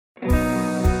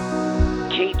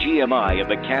KGMI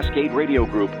and the Cascade Radio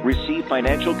Group receive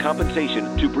financial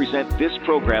compensation to present this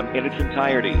program in its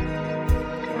entirety.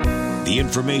 The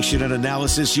information and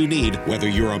analysis you need, whether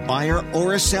you're a buyer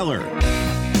or a seller.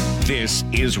 This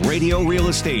is Radio Real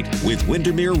Estate with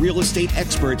Windermere Real Estate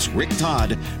experts Rick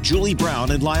Todd, Julie Brown,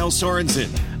 and Lyle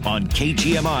Sorenson on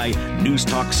KGMI News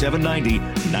Talk 790,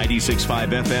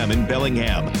 96.5 FM in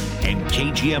Bellingham, and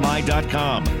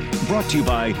KGMI.com. Brought to you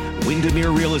by Windermere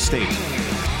Real Estate.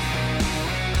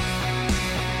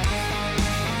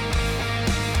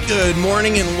 Good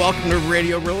morning and welcome to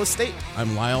Radio Real Estate.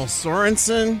 I'm Lyle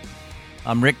Sorenson.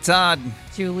 I'm Rick Todd.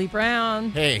 Julie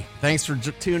Brown. Hey, thanks for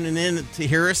tuning in to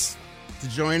hear us, to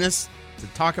join us, to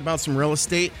talk about some real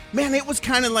estate. Man, it was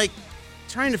kind of like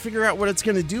trying to figure out what it's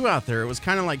going to do out there. It was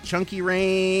kind of like chunky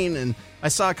rain, and I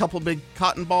saw a couple big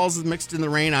cotton balls mixed in the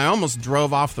rain. I almost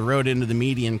drove off the road into the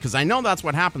median because I know that's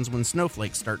what happens when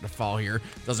snowflakes start to fall here.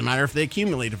 Doesn't matter if they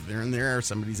accumulate, if they're in there or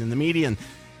somebody's in the median.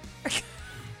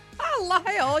 Oh,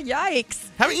 Lyle, yikes.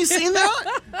 Haven't you seen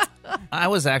that? I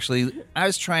was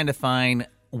trying to find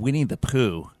Winnie the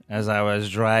Pooh as I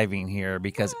was driving here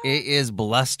because it is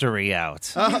blustery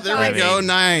out. Oh, there we go.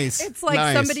 Nice. It's like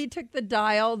nice. Somebody took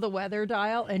the weather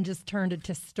dial, and just turned it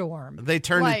to storm. They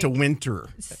turned it to winter.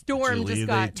 Storm Julie, just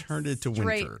got they turned it to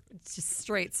winter. It's just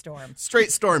straight storm.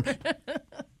 Straight storm.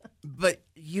 But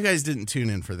you guys didn't tune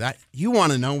in for that. You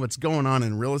want to know what's going on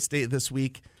in real estate this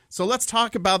week. So let's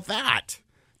talk about that.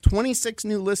 26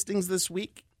 new listings this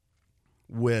week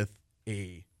with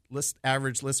a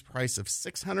average list price of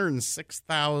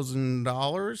 $606,000,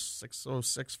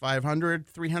 $606,500,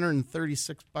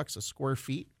 $336 a square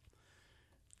feet.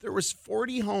 There was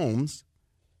 40 homes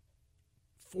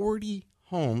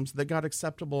that got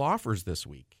acceptable offers this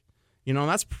week. You know,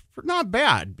 that's not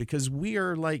bad because we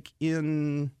are like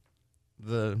in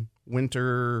the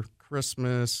winter,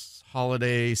 Christmas,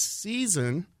 holiday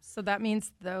season. So that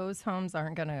means those homes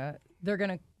they're going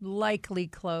to likely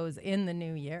close in the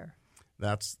new year.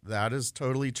 That is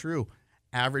totally true.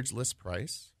 Average list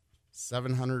price,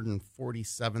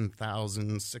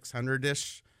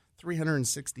 $747,600-ish,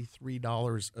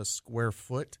 $363 a square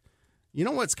foot. You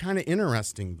know what's kind of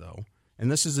interesting, though, and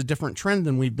this is a different trend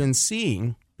than we've been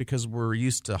seeing because we're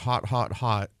used to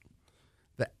hot.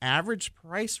 The average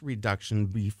price reduction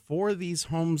before these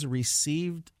homes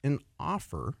received an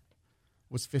offer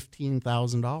was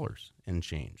 $15,000 and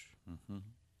change. Mm-hmm.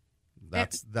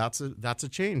 That's a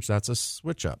change. That's a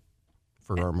switch up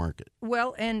for our market.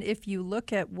 Well, and if you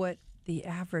look at what the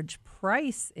average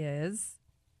price is,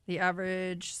 the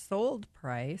average sold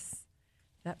price,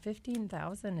 that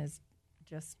 $15,000 is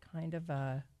just kind of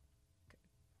a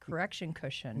correction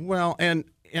cushion. Well, and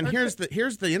here's the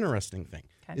interesting thing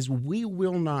is we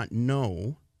will not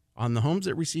know on the homes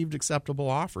that received acceptable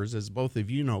offers, as both of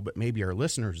you know, but maybe our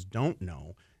listeners don't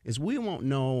know, is we won't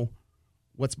know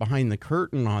what's behind the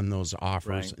curtain on those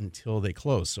offers until they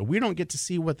close. So we don't get to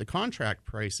see what the contract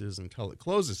price is until it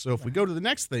closes. So if we go to the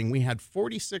next thing, we had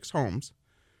 46 homes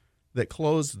that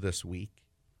closed this week.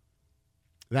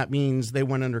 That means they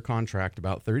went under contract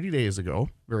about 30 days ago,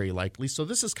 very likely. So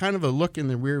this is kind of a look in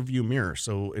the rearview mirror.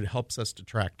 So it helps us to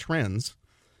track trends.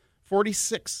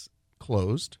 46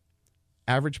 closed.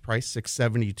 Average price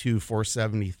 $672,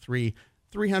 $473,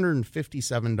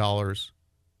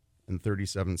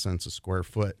 $357.37 a square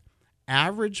foot.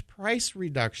 Average price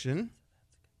reduction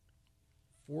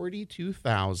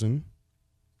 $42,000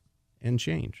 and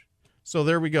change. So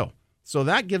there we go. So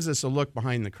that gives us a look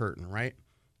behind the curtain, right?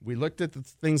 We looked at the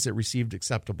things that received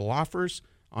acceptable offers.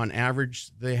 On average,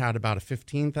 they had about a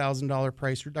 $15,000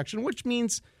 price reduction, which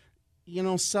means, you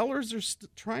know, sellers are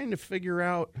trying to figure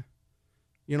out,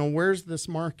 you know, where's this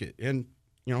market? And,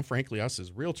 you know, frankly, us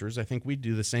as realtors, I think we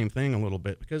do the same thing a little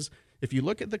bit because if you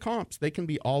look at the comps, they can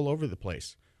be all over the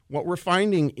place. What we're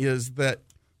finding is that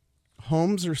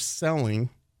homes are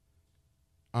selling.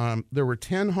 There were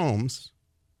 10 homes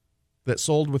that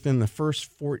sold within the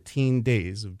first 14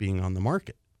 days of being on the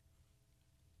market.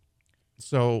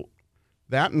 So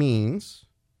that means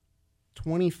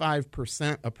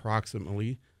 25%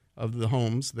 approximately of the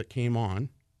homes that came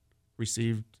on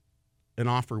received an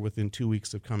offer within 2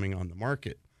 weeks of coming on the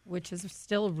market. Which is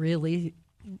still really,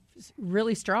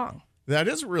 really strong. That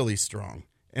is really strong.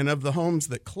 And of the homes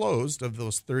that closed, of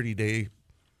those 30-day,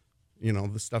 you know,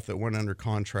 the stuff that went under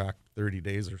contract 30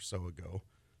 days or so ago,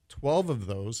 12 of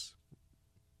those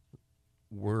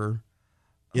were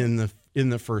in the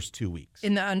first 2 weeks.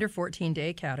 In the under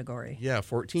 14-day category. Yeah,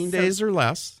 14 days or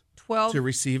less 12 to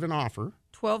receive an offer.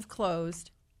 12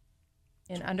 closed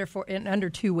in under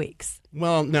 2 weeks.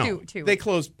 Well, no. Two they weeks.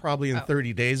 closed probably in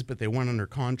 30 days, but they went under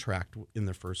contract in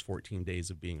the first 14 days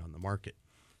of being on the market.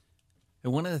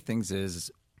 And one of the things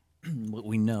is what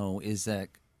we know is that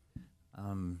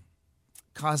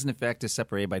cause and effect is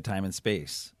separated by time and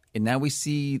space. And now we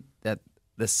see that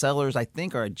the sellers, I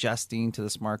think, are adjusting to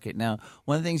this market. Now,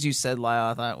 one of the things you said,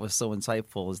 Lyle, I thought was so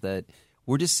insightful is that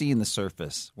we're just seeing the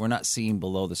surface. We're not seeing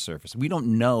below the surface. We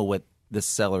don't know what the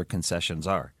seller concessions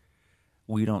are.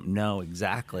 We don't know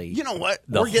exactly. You know what?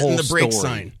 We're getting the break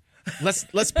sign.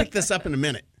 Let's pick this up in a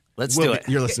minute. Let's do it.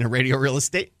 You're listening to Radio Real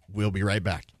Estate. We'll be right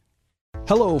back.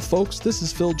 Hello, folks. This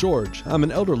is Phil George. I'm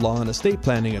an elder law and estate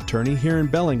planning attorney here in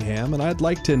Bellingham, and I'd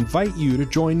like to invite you to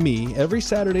join me every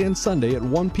Saturday and Sunday at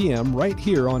 1 p.m. right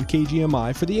here on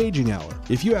KGMI for the Aging Hour.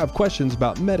 If you have questions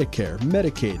about Medicare,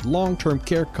 Medicaid, long-term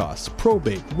care costs,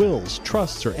 probate, wills,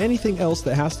 trusts, or anything else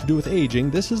that has to do with aging,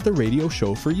 this is the radio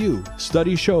show for you.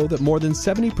 Studies show that more than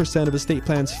 70% of estate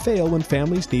plans fail when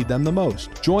families need them the most.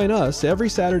 Join us every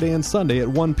Saturday and Sunday at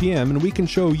 1 p.m. and we can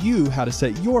show you how to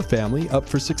set your family up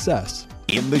for success.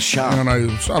 In the shop. And I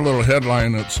saw a little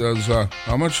headline that says,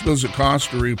 how much does it cost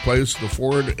to replace the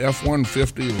Ford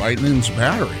F-150 Lightning's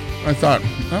battery? I thought,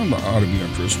 that ought to be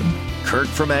interesting. Kurt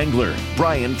from Angler,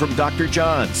 Brian from Dr.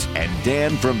 John's, and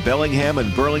Dan from Bellingham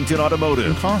and Burlington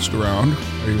Automotive. The cost around,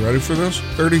 are you ready for this?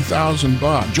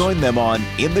 $30,000. Join them on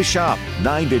In the Shop,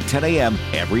 9 to 10 a.m.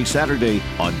 every Saturday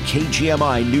on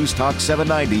KGMI News Talk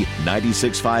 790,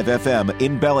 96.5 FM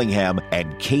in Bellingham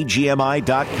and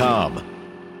KGMI.com.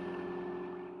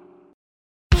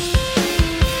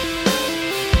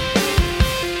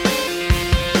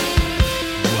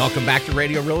 Welcome back to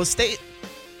Radio Real Estate.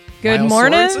 Good Lyle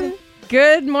morning. Sorenson.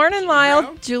 Good morning, Lyle.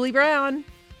 Brown. Julie Brown.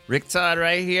 Rick Todd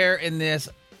right here in this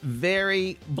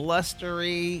very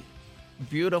blustery,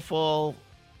 beautiful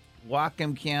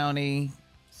Whatcom County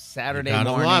Saturday You gotta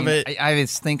morning. love it. I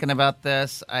was thinking about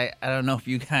this. I don't know if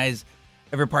you guys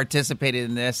ever participated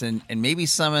in this, and maybe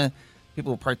some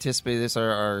people who participated in this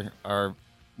are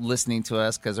listening to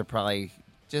us because they're probably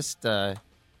just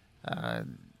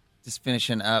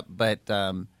finishing up. But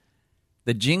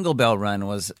the Jingle Bell Run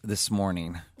was this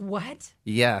morning. What?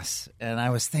 Yes, and I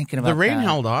was thinking about The rain that.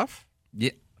 held off. Yeah,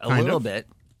 a Kind little of. bit.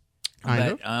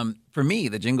 Kind But for me,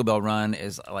 the Jingle Bell Run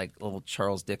is like little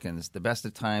Charles Dickens, the best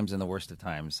of times and the worst of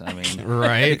times. I mean,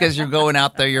 Right. because you're going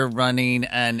out there, you're running,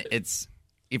 and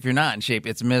if you're not in shape,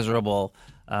 it's miserable.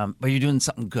 But you're doing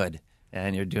something good,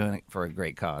 and you're doing it for a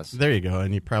great cause. There you go.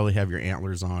 And you probably have your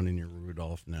antlers on and your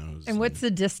Rudolph nose. And what's the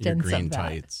distance your green of that?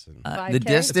 tights. And, 5K? The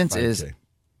distance is 5K.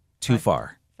 too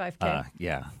far. 5K.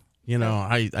 Yeah. You know,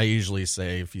 I usually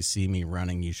say if you see me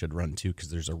running, you should run too because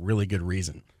there's a really good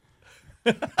reason.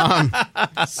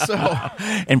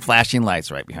 And flashing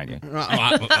lights right behind you.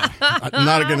 I'm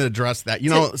not going to address that. You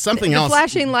know, something The else.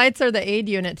 flashing lights are the aid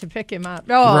unit to pick him up.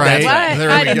 Oh, Right. what? There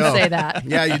I we didn't go. say that.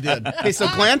 Yeah, you did. Okay, so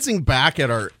glancing back at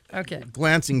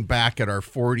our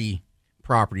 40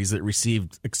 properties that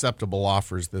received acceptable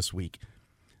offers this week,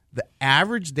 the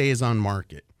average days on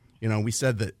market, you know, we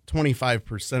said that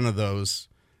 25% of those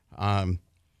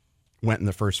went in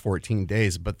the first 14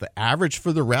 days, but the average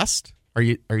for the rest, are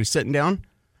you sitting down?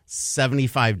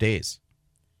 75 days.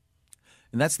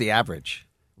 And that's the average,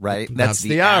 right? That's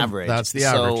the average. That's the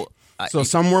average. So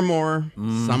some were more,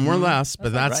 some were less,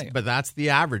 but that's the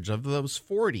average of those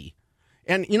 40.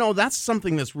 And you know, that's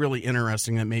something that's really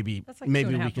interesting that maybe That's like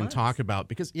maybe 2.5 we can months. talk about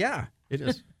because it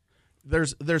is.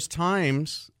 There's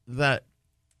times that,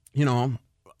 you know,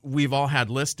 we've all had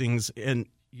listings and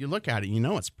you look at it, you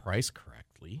know it's priced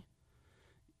correctly.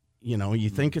 You know, you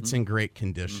think it's in great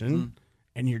condition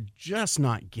and you're just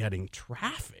not getting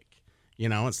traffic. You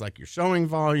know, it's like your showing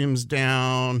volume's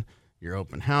down, your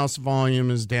open house volume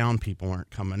is down, people aren't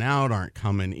coming out, aren't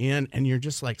coming in, and you're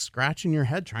just like scratching your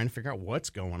head trying to figure out what's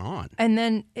going on. And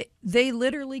then they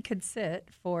literally could sit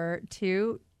for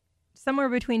somewhere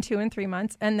between 2 and 3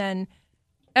 months, and then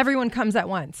everyone comes at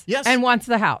once. Yes. And wants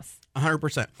the house.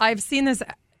 100%. I've seen this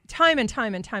time and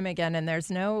time and time again, and there's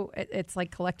it's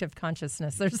like collective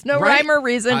consciousness. There's no Right. rhyme or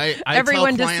reason. I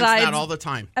Everyone tell clients decides that all the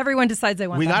time. Everyone decides they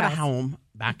want We the got a house. home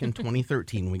back in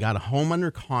 2013. We got a home under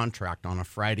contract on a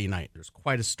Friday night. There's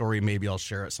quite a story. Maybe I'll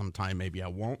share it sometime. Maybe I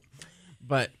won't.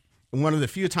 But one of the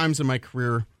few times in my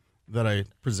career that I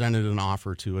presented an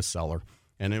offer to a seller,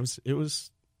 and it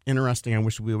was interesting. I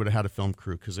wish we would have had a film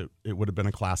crew because it would have been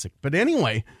a classic. But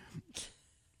anyway,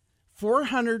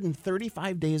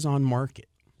 435 days on market.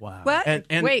 Wow. What?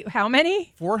 And Wait, how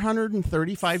many?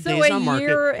 435 So days a on market.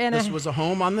 year and This a- was a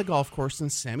home on the golf course in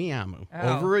Semiahmoo.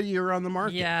 Oh. Over a year on the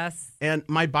market. Yes. And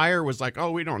my buyer was like, "Oh,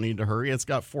 we don't need to hurry. It's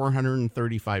got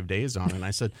 435 days on it." And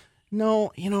I said,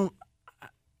 "No, you know,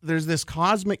 there's this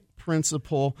cosmic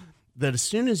principle that as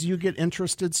soon as you get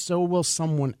interested, so will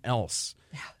someone else."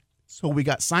 So we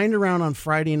got signed around on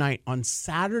Friday night. On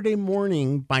Saturday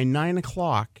morning by 9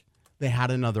 o'clock, they had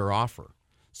another offer.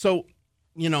 So,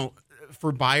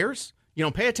 for buyers,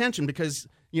 pay attention because,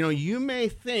 you may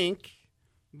think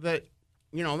that,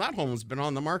 that home's been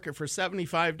on the market for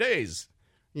 75 days.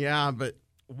 Yeah, but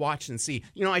watch and see.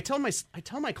 I tell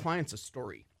my clients a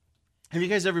story. Have you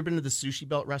guys ever been to the Sushi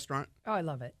Belt restaurant? Oh, I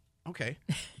love it. Okay.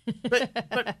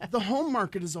 But the home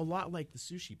market is a lot like the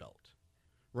Sushi Belt,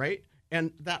 right?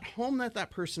 And that home that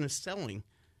person is selling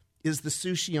is the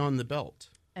sushi on the belt.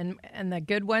 And the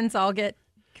good ones all get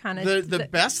kind of... The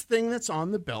best thing that's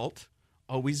on the belt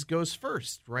always goes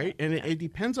first, right? And it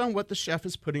depends on what the chef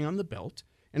is putting on the belt,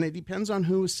 and it depends on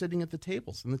who is sitting at the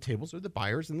tables. And the tables are the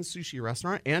buyers in the sushi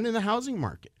restaurant and in the housing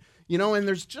market. And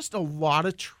there's just a lot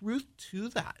of truth to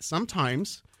that.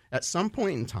 Sometimes, at some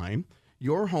point in time,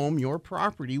 your home, your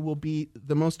property will be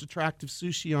the most attractive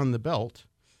sushi on the belt,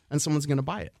 and someone's going to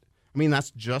buy it. I mean,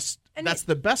 that's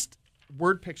the best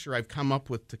word picture I've come up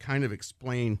with to kind of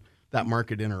explain that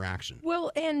market interaction.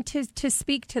 Well, and to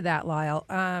speak to that, Lyle,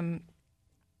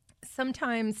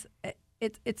 sometimes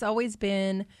it's always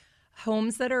been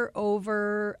homes that are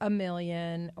over $1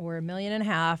 million or $1.5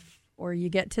 million, or you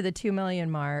get to the $2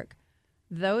 million mark.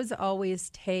 Those always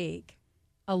take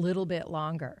a little bit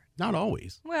longer. Not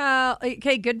always. Well,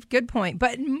 okay, good point.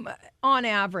 But on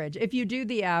average, if you do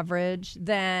the average,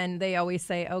 then they always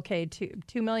say, okay,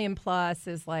 $2 million plus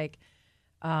is like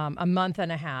a month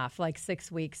and a half, like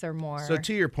 6 weeks or more. So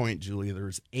to your point, Julie,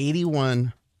 there's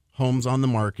 81 homes on the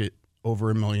market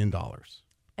over $1 million.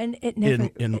 And it never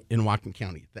in Whatcom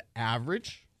County. The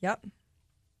average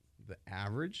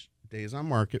days on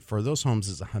market for those homes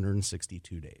is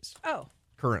 162 days. Oh.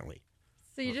 Currently.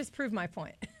 So you just proved my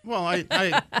point. Well, right.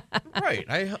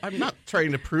 I'm not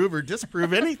trying to prove or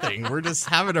disprove anything. We're just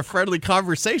having a friendly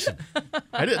conversation.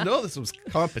 I didn't know this was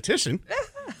competition.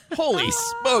 Holy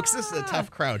smokes, this is a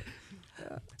tough crowd.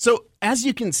 So as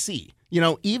you can see,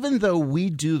 even though we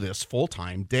do this full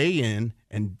time, day in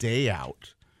and day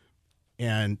out,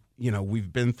 and,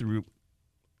 we've been through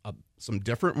some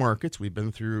different markets. We've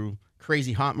been through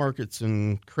crazy hot markets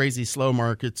and crazy slow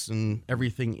markets and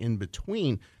everything in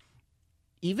between.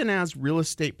 Even as real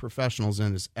estate professionals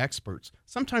and as experts,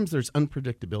 sometimes there's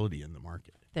unpredictability in the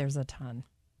market. There's a ton.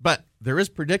 But there is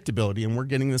predictability, and we're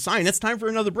getting the sign. It's time for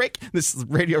another break. This is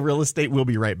Radio Real Estate. We'll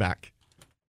be right back.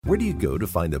 Where do you go to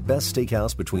find the best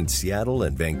steakhouse between Seattle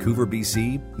and Vancouver,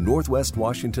 BC? Northwest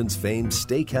Washington's famed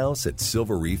Steakhouse at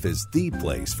Silver Reef is the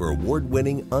place for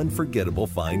award-winning, unforgettable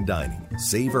fine dining.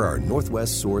 Savor our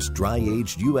Northwest-sourced,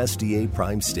 dry-aged USDA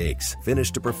prime steaks,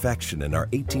 finished to perfection in our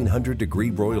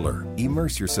 1800-degree broiler.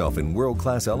 Immerse yourself in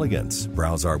world-class elegance.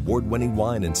 Browse our award-winning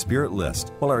wine and spirit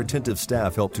list, while our attentive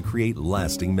staff help to create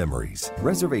lasting memories.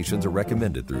 Reservations are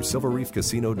recommended through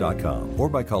silverreefcasino.com or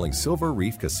by calling Silver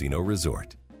Reef Casino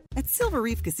Resort. At Silver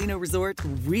Reef Casino Resort,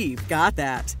 we've got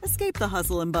that. Escape the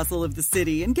hustle and bustle of the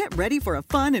city and get ready for a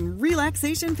fun and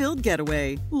relaxation-filled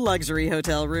getaway. Luxury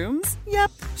hotel rooms?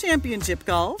 Yep. Championship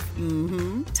golf?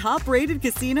 Mm-hmm. Top-rated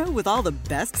casino with all the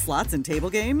best slots and table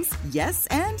games? Yes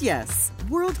and yes.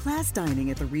 World-class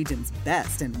dining at the region's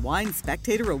best and Wine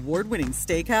Spectator award-winning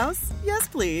steakhouse? Yes,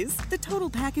 please. The total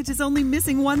package is only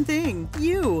missing one thing.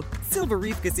 You. Silver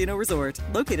Reef Casino Resort.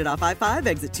 Located off I-5,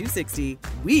 exit 260.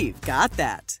 We've got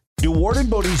that. DeWard &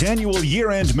 Bodie's annual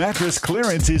year-end mattress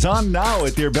clearance is on now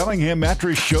at their Bellingham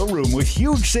Mattress Showroom with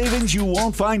huge savings you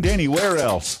won't find anywhere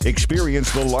else.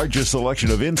 Experience the largest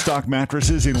selection of in-stock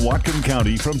mattresses in Whatcom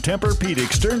County from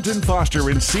Tempur-Pedic, Stearns &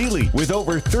 Foster, and Sealy, with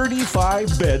over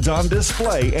 35 beds on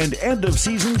display and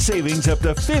end-of-season savings up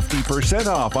to 50%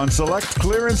 off on select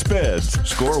clearance beds.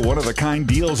 Score one-of-a-kind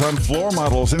deals on floor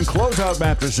models and closeout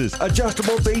mattresses,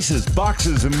 adjustable bases,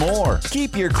 boxes, and more.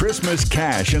 Keep your Christmas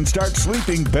cash and start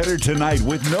sleeping better tonight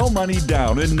with no money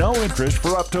down and no interest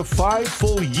for up to 5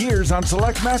 full years on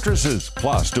select mattresses.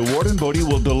 Plus, DeWard & Bodie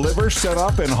will deliver, set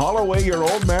up, and haul away your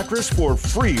old mattress for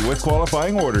free with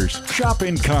qualifying orders. Shop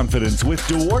in confidence with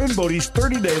DeWard & Bodie's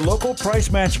 30-day local price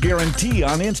match guarantee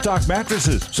on in-stock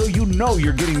mattresses, so you know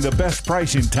you're getting the best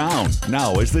price in town.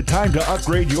 Now is the time to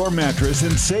upgrade your mattress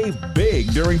and save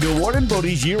big during DeWard &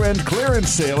 Bodie's year-end clearance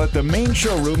sale at the main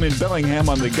showroom in Bellingham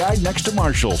on the guide next to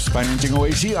Marshall's. Financing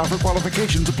OAC, offer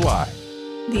qualifications apply.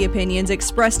 The opinions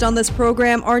expressed on this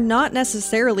program are not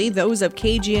necessarily those of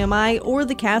KGMI or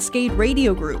the Cascade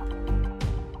Radio Group.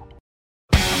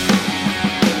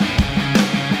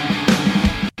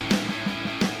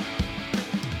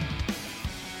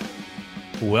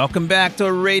 Welcome back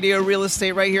to Radio Real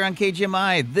Estate right here on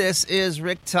KGMI. This is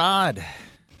Rick Todd.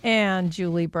 And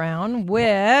Julie Brown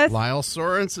with Lyle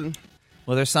Sorenson.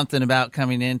 Well, there's something about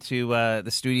coming into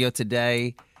the studio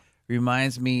today.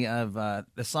 reminds me of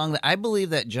the song that I believe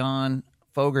that John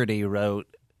Fogerty wrote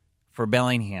for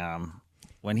Bellingham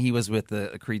when he was with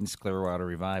the Creedence Clearwater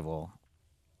Revival.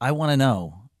 I want to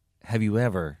know, have you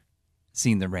ever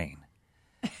seen the rain?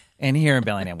 And here in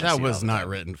Bellingham, that was not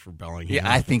written for Bellingham.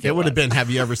 Yeah, I think it would have been,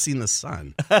 have you ever seen the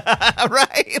sun?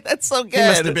 Right, that's so good. He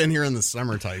must have been here in the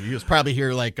summertime. He was probably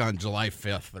here like on July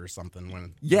 5th or something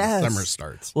when summer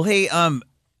starts. Well, hey,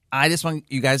 I just want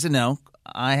you guys to know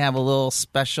I have a little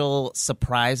special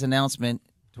surprise announcement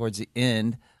towards the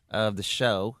end of the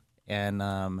show,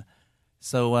 and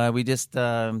so we just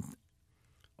for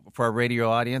our radio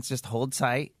audience, just hold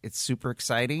tight. It's super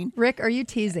exciting. Rick, are you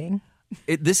teasing?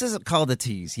 This is called a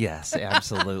tease, yes,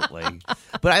 absolutely.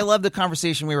 But I love the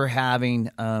conversation we were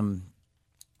having,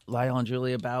 Lyle and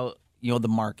Julie, about the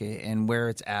market and where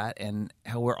it's at, and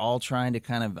how we're all trying to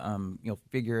kind of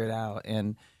figure it out.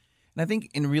 And I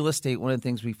think in real estate, one of the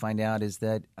things we find out is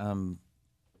that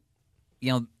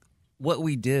what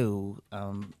we do,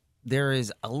 there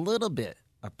is a little bit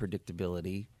of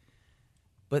predictability,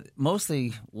 but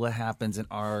mostly what happens in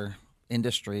our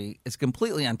industry is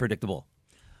completely unpredictable.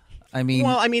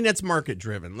 It's market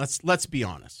driven. Let's be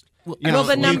honest.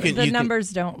 The numbers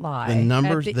don't lie.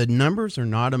 The numbers are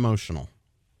not emotional,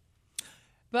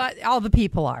 but all the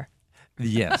people are.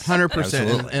 Yes,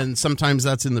 100%. And sometimes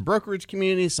that's in the brokerage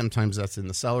community, sometimes that's in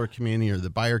the seller community or the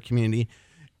buyer community,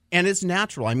 and it's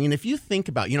natural. I mean, if you think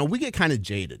about, we get kind of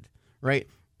jaded, right?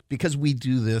 Because we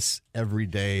do this every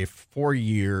day for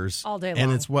years, all day long,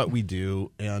 and it's what we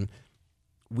do, and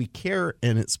we care,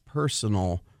 and it's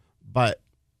personal, but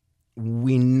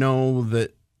we know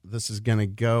that this is going to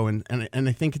go, and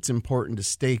I think it's important to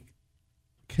stay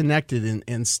connected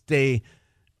and stay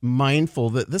mindful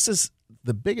that this is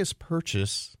the biggest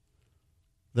purchase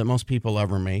that most people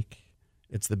ever make.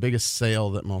 It's the biggest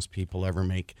sale that most people ever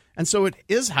make. And so it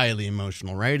is highly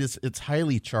emotional, right? It's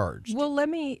highly charged. Well, let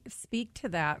me speak to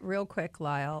that real quick,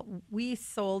 Lyle. We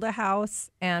sold a house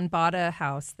and bought a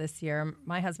house this year,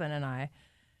 my husband and I.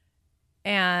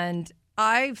 And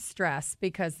I've stressed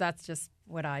because that's just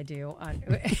what I do.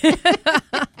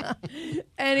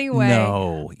 Anyway.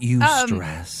 No, you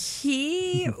stress.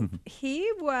 He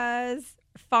was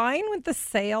fine with the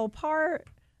sale part.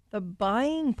 The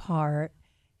buying part,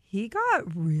 he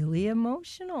got really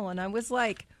emotional. And I was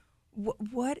like,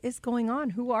 what is going on?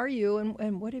 Who are you?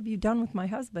 And what have you done with my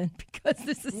husband? Because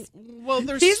this is... Well,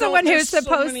 he's the one who's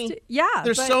supposed to... Yeah.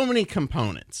 There's so many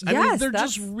components. I mean, there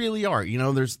just really are.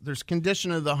 There's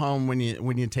condition of the home when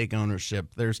you take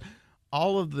ownership. There's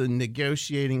all of the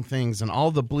negotiating things and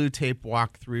all the blue tape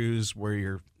walkthroughs where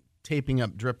you're taping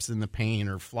up drips in the paint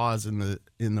or flaws in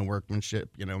the workmanship,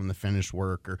 in the finished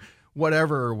work or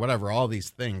whatever, all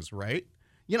these things, right?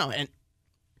 And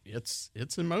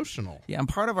it's emotional. Yeah, and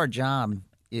part of our job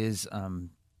is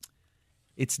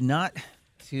it's not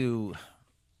to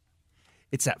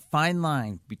it's that fine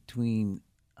line between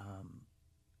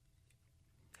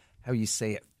how you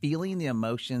say it, feeling the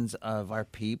emotions of our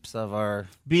peeps, of our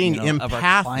being empathic, of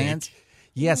our clients.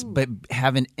 Yes, but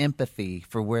having empathy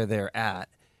for where they're at,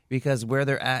 because where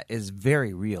they're at is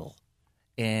very real,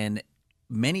 and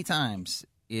many times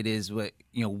it is what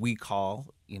we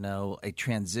call a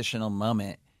transitional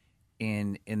moment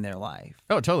in their life.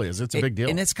 Oh, it totally is. It's a big deal.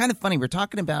 And it's kind of funny. We're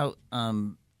talking about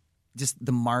just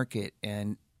the market,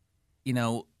 and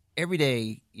every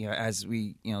day, as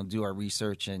we do our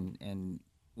research and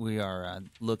we are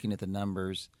looking at the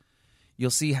numbers,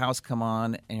 you'll see a house come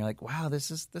on, and you're like, wow,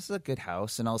 this is a good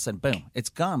house, and all of a sudden, boom, it's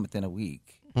gone within a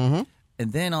week. Mm-hmm.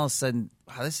 And then all of a sudden,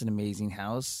 wow, this is an amazing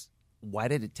house. Why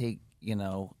did it take 2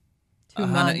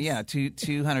 months? Yeah,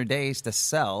 200 days to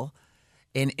sell.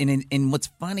 And what's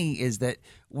funny is that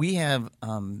we have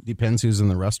depends who's in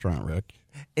the restaurant, Rick.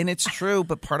 And it's true,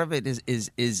 but part of it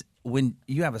is when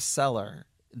you have a seller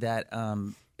that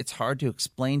it's hard to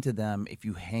explain to them if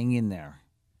you hang in there.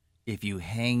 If you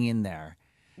hang in there,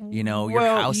 your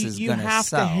house is going to sell. You have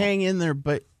to hang in there,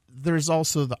 but there's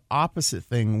also the opposite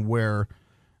thing where,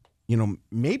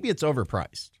 maybe it's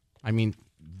overpriced. I mean,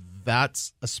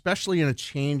 that's especially in a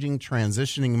changing,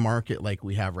 transitioning market like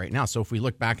we have right now. So if we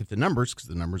look back at the numbers, because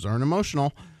the numbers aren't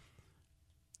emotional,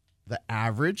 the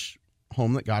average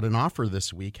home that got an offer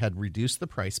this week had reduced the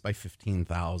price by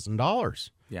 $15,000.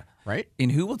 Yeah. Right?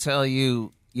 And who will tell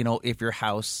you, if your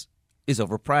house is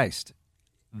overpriced?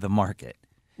 The market.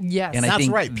 Yes. And that's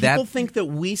right. People think that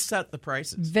we set the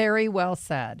prices. Very well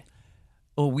said.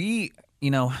 Well,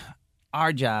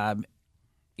 our job,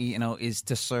 is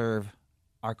to serve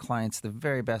our clients the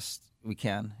very best we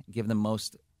can, give them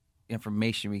most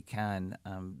information we can,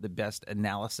 the best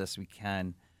analysis we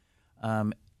can.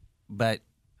 But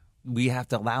we have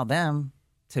to allow them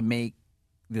to make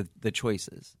the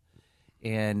choices.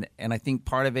 And I think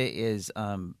part of it is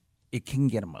it can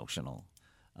get emotional,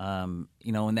 and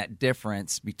that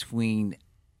difference between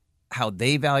how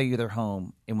they value their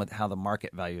home and how the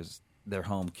market values their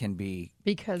home can be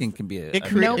it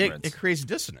creates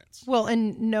dissonance. Well,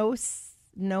 and no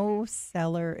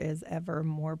seller is ever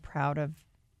more proud of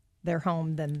their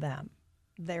home than them.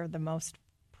 They're the most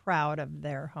proud of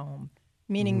their home,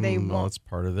 meaning they won't. It's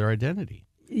part of their identity.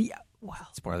 Yeah, well,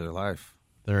 it's part of their life.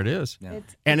 There it is. Yeah.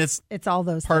 It's all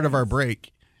those part things. of our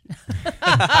break.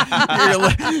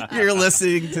 You're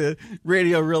listening to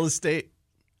Radio Real Estate.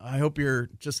 I hope you're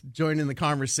just joining the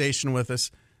conversation with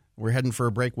us. We're heading for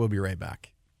a break. We'll be right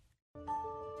back.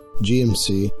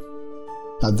 GMC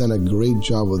have done a great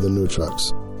job with the new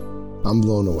trucks. I'm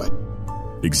blown away.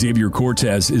 Xavier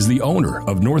Cortez is the owner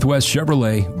of Northwest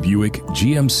Chevrolet Buick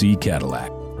GMC Cadillac.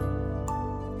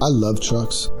 I love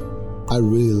trucks. I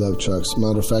really love trucks.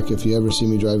 Matter of fact, if you ever see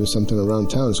me driving something around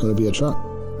town, it's going to be a truck.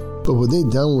 But what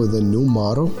they've done with the new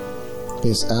model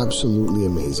is absolutely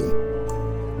amazing.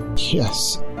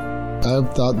 Yes, I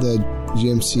thought that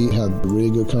GMC had really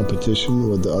good competition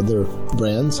with the other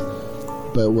brands,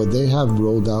 but what they have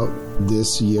rolled out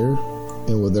this year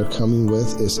and what they're coming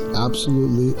with is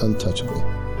absolutely untouchable.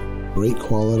 Great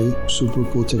quality, super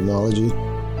cool technology.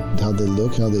 How they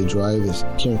look, how they drive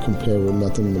can't compare with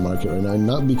nothing in the market right now.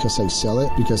 Not because I sell it,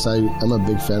 because I'm a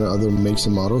big fan of other makes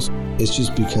and models. It's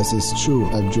just because it's true.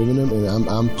 I've driven them and I'm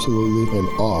absolutely in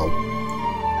awe.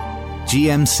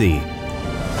 GMC.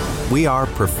 We are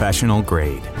professional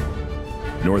grade.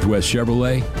 Northwest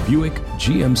Chevrolet Buick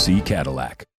GMC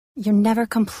Cadillac. You're never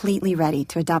completely ready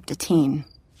to adopt a teen.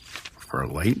 For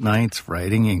late nights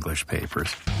writing English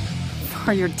papers.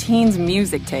 For your teen's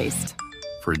music taste.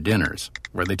 For dinners,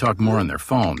 where they talk more on their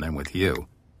phone than with you.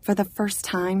 For the first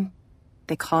time,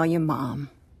 they call you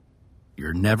Mom.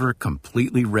 You're never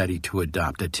completely ready to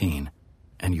adopt a teen,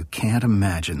 and you can't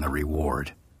imagine the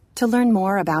reward. To learn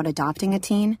more about adopting a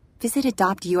teen, visit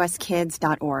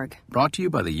adoptuskids.org. Brought to you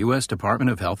by the U.S.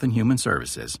 Department of Health and Human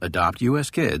Services, Adopt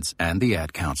U.S. Kids, and the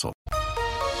Ad Council.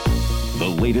 The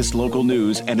latest local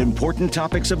news and important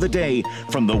topics of the day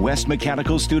from the West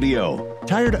Mechanical Studio.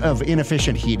 Tired of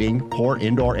inefficient heating, poor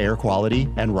indoor air quality,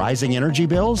 and rising energy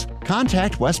bills?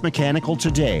 Contact West Mechanical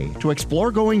today to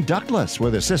explore going ductless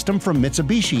with a system from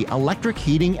Mitsubishi Electric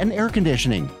Heating and Air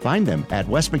Conditioning. Find them at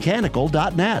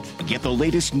westmechanical.net. Get the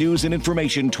latest news and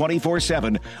information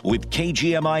 24/7 with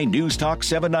KGMI News Talk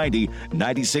 790,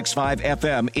 96.5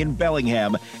 FM in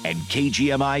Bellingham and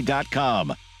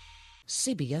KGMI.com.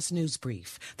 CBS News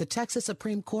Brief. The Texas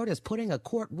Supreme Court is putting a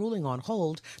court ruling on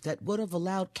hold that would have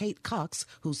allowed Kate Cox,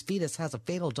 whose fetus has a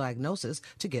fatal diagnosis,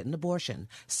 to get an abortion.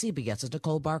 CBS's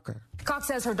Nicole Barker. Cox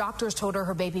says her doctors told her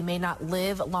her baby may not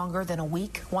live longer than a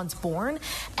week once born,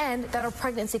 and that her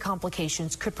pregnancy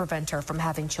complications could prevent her from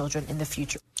having children in the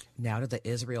future. Now to the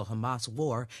Israel-Hamas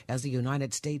war as the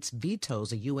United States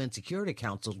vetoes a UN Security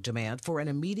Council demand for an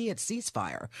immediate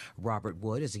ceasefire. Robert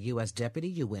Wood is a U.S. Deputy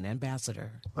UN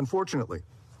Ambassador. Unfortunately,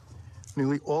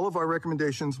 nearly all of our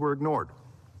recommendations were ignored.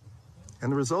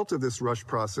 And the result of this rush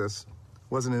process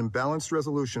was an imbalanced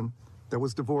resolution that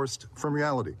was divorced from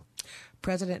reality.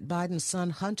 President Biden's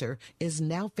son, Hunter, is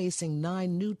now facing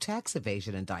 9 new tax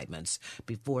evasion indictments.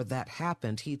 Before that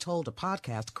happened, he told a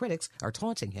podcast critics are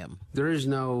taunting him. There is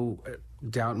no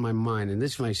doubt in my mind, and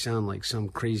this might sound like some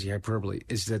crazy hyperbole,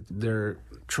 is that they're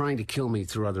trying to kill me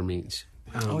through other means.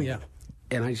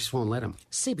 And I just won't let them.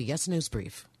 CBS News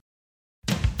Brief.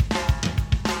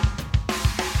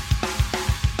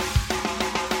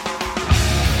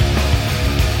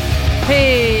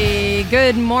 Hey,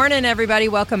 good morning, everybody.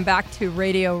 Welcome back to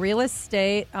Radio Real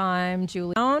Estate. I'm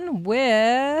Julie Brown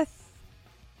with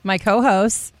my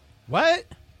co-hosts. What?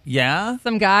 Yeah?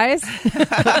 Some guys.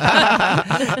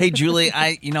 Hey, Julie,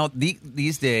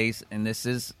 these days, and this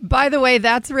is... By the way,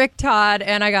 that's Rick Todd,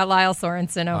 and I got Lyle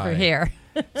Sorenson over here.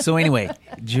 So anyway,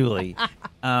 Julie,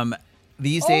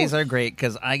 these days are great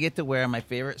because I get to wear my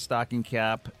favorite stocking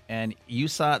cap, and you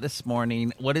saw it this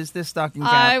morning. What is this stocking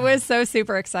cap? I was so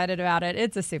super excited about it.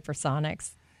 It's a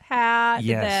Supersonics hat.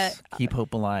 Yes, keep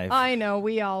hope alive. I know,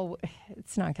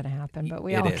 it's not going to happen, but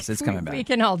it's coming back. We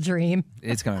can all dream.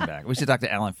 It's coming back. We should talk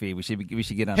to Alan Fee. We should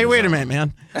get on. Hey, wait a minute,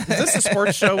 man. Is this a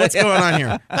sports show? What's going on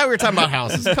here? I thought we were talking about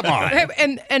houses. Come on.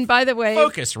 And by the way,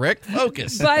 focus, Rick.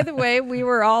 Focus. By the way, we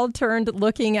were all turned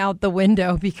looking out the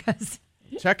window because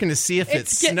checking to see if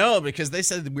it's snow because they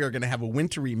said that we were going to have a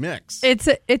wintry mix.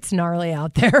 It's gnarly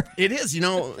out there. It is.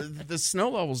 The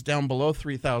snow level's down below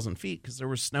 3,000 feet because there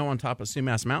was snow on top of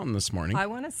Sumas Mountain this morning. I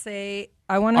want to say.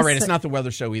 All right, it's not the weather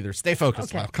show either. Stay focused,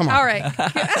 okay. Lyle. Come on. All right.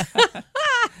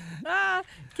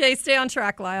 Okay, stay on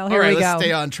track, Lyle. Here All right, we go. let's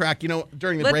stay on track.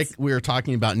 During the break, we were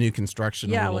talking about new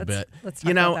construction a little bit. Let's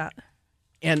talk about that.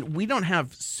 And we don't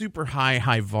have super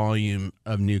high volume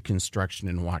of new construction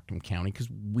in Whatcom County because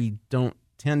we don't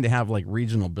tend to have like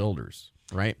regional builders,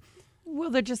 right? Well,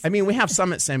 they're just. I mean, we have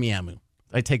some at Semiahmoo.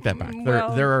 I take that back.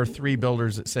 There are 3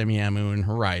 builders at Semiahmoo and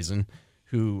Horizon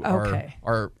who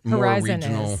are more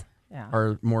regional.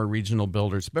 Are more regional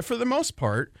builders, but for the most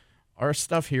part, our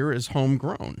stuff here is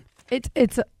homegrown.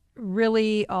 It's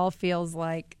really all feels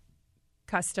like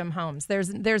custom homes.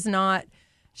 There's not,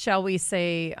 shall we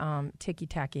say,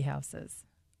 ticky-tacky houses.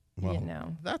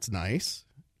 Well, that's nice.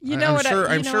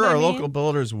 I'm sure our local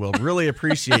builders will really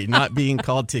appreciate not being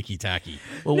called ticky-tacky.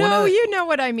 Well, you know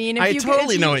what I mean. I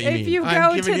totally know what you mean.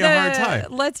 I'm giving you a hard time.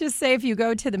 Let's just say if you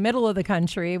go to the middle of the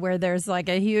country where there's like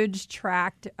a huge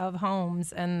tract of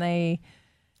homes and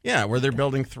where they're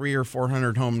building 300 or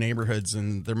 400 home neighborhoods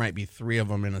and there might be 3 of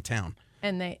them in a town.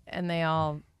 And they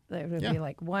would be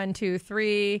like 1, 2,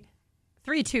 3,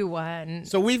 3, 2, 1.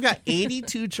 So we've got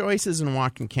 82 choices in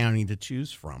Whatcom County to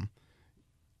choose from.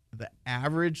 The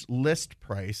average list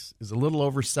price is a little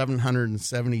over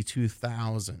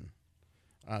 $772,000,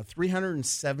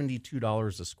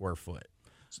 $372 a square foot.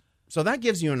 So that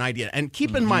gives you an idea. And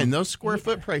keep in mind, those square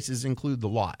foot prices include the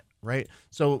lot, right?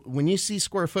 So when you see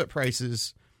square foot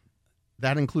prices,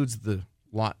 that includes the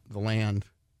lot, the land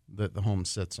that the home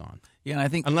sits on. Yeah, and I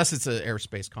think unless it's an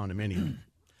airspace condominium.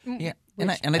 Yeah,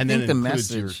 and I think the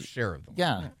message, your share of them.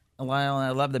 Yeah, well,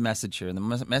 I love the message here. And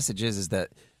the message is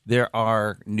that there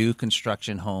are new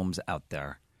construction homes out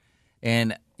there,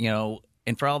 and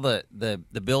and for all the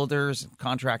builders,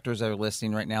 contractors that are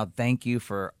listening right now, thank you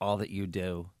for all that you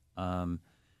do.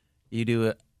 You do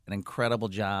an incredible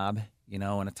job, in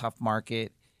a tough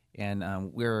market,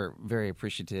 and we're very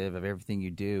appreciative of everything you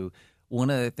do.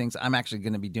 One of the things, I'm actually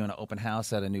going to be doing an open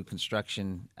house at a new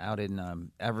construction out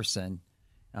in Everson.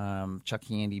 Chuck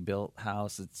Handy built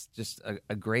house. It's just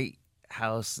a great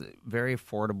house, very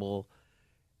affordable.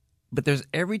 But there's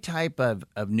every type of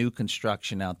new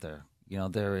construction out there.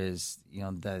 There is,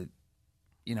 the,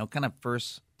 kind of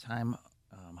first time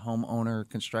homeowner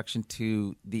construction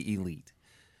to the elite.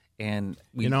 And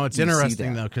it's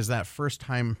interesting though, because that first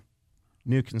time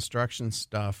new construction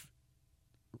stuff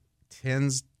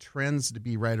trends to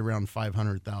be right around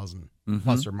 500,000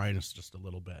 plus or minus just a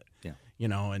little bit. Yeah.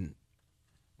 And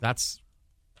it's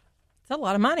a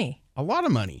lot of money. A lot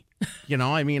of money.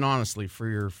 I mean, honestly, for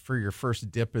your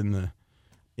first dip in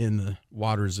the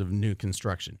waters of new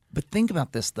construction. But think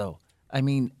about this, though. I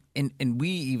mean, and we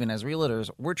even as realtors,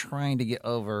 we're trying to get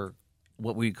over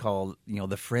what we call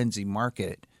the frenzy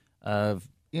market of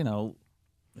 2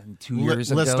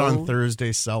 years ago. List on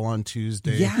Thursday, sell on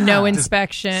Tuesday. Yeah. No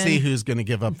inspection. See who's going to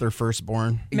give up their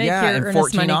firstborn. Make your earnest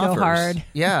 14 money offers. Go hard.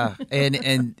 Yeah,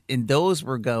 and those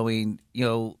were going.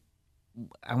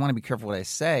 I want to be careful what I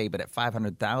say, but at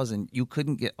 500,000, you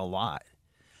couldn't get a lot.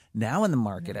 Now in the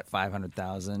market at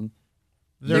 500,000,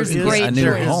 there's a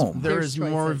new home. There is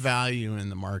more value in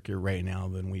the market right now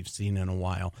than we've seen in a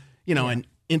while. And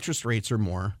interest rates are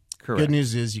more. Correct. Good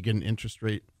news is you get an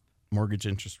mortgage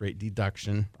interest rate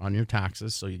deduction on your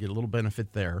taxes, so you get a little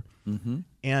benefit there. Mm-hmm.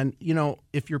 And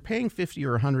if you're paying $50,000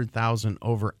 or $100,000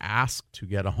 over ask to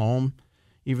get a home,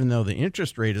 even though the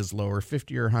interest rate is lower,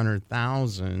 $50,000 or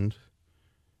 $100,000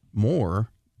 more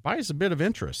buys a bit of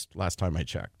interest. Last time I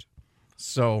checked,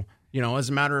 so as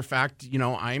a matter of fact,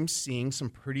 I'm seeing some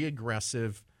pretty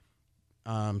aggressive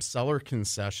seller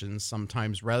concessions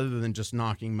sometimes. Rather than just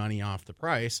knocking money off the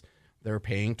price, they're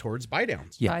paying towards buy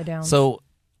downs. Yeah. Buy downs. So,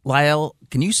 Lyle,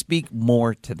 can you speak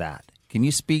more to that? Can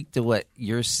you speak to what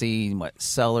you're seeing, what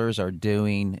sellers are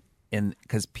doing,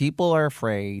 because people are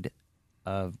afraid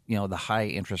of the high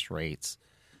interest rates,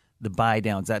 the buy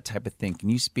downs, that type of thing. Can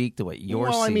you speak to what you're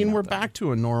seeing? Well, I mean, we're back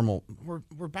to a normal.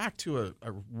 We're back to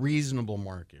a reasonable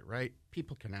market, right?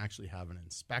 People can actually have an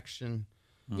inspection.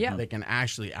 Yeah, they can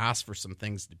actually ask for some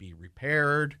things to be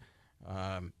repaired,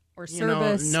 or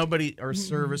service.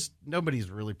 Service. Nobody's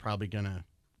really probably gonna,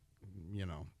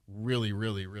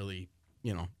 really,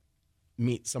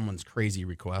 meet someone's crazy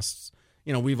requests.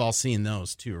 We've all seen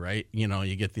those too, right?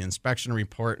 You get the inspection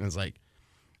report and it's like,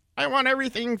 I want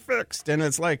everything fixed. And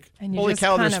it's like, holy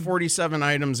cow, there's 47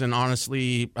 items, and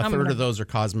honestly, a third of those are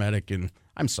cosmetic. And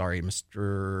I'm sorry,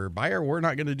 Mr. Buyer, we're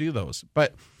not going to do those.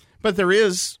 But there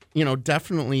is,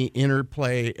 definitely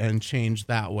interplay and change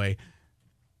that way.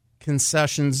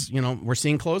 Concessions, we're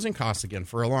seeing closing costs again.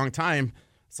 For a long time,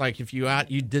 it's like if you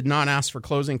did not ask for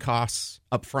closing costs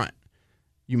up front,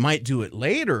 you might do it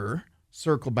later,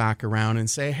 circle back around and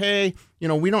say, hey,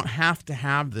 we don't have to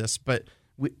have this, but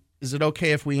is it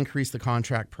okay if we increase the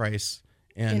contract price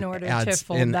and in order to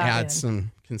fold that add in.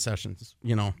 some concessions,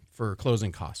 for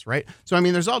closing costs, right? So, I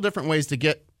mean, there's all different ways to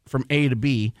get from A to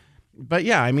B. But,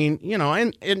 yeah, I mean,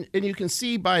 and you can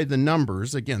see by the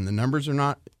numbers, again, the numbers are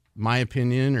not my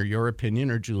opinion or your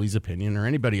opinion or Julie's opinion or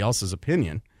anybody else's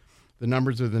opinion. The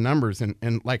numbers are the numbers.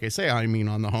 And like I say, I mean,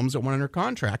 on the homes that went under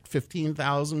contract,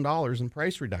 $15,000 in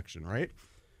price reduction, right?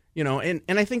 And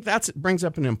I think brings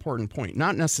up an important point.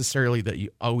 Not necessarily that you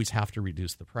always have to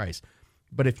reduce the price,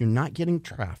 but if you're not getting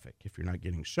traffic, if you're not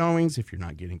getting showings, if you're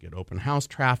not getting good open house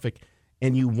traffic,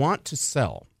 and you want to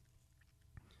sell,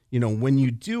 when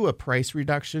you do a price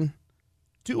reduction,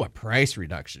 do a price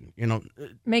reduction.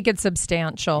 Make it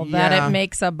substantial, that it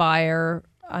makes a buyer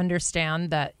understand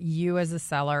that you as a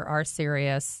seller are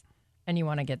serious and you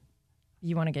want to get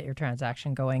your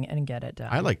transaction going and get it done.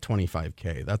 I like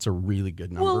 $25,000. That's a really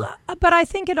good number. Well, but I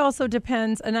think it also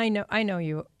depends, and I know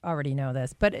you already know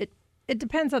this, but it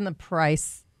depends on the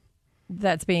price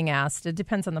that's being asked. It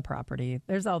depends on the property.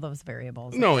 There's all those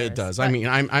variables. No, it does. I mean,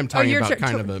 I'm talking about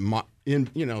kind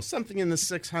of something in the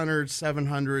 600s,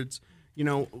 700s.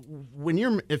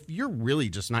 If you're really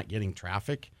just not getting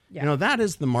traffic, that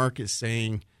is the market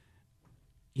saying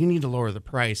you need to lower the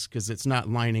price because it's not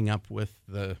lining up with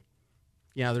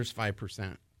there's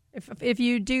 5%. If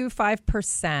you do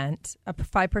 5%, a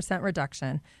 5%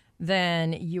 reduction,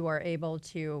 then you are able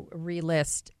to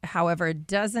relist. However, it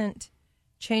doesn't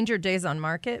change your days on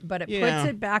market, but it puts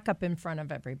it back up in front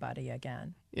of everybody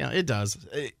again. Yeah, it does.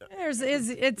 It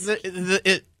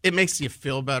makes you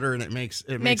feel better, and it makes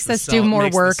us do more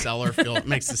work. It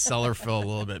makes the seller feel a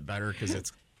little bit better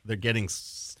because they're getting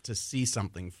to see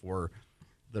something for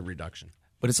the reduction.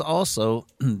 But it's also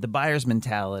the buyer's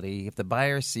mentality. If the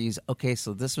buyer sees, okay,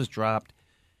 so this was dropped,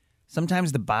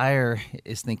 sometimes the buyer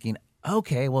is thinking,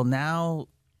 okay, well now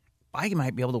I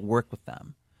might be able to work with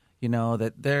them.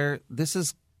 This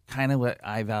is kind of what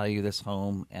I value this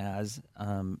home as.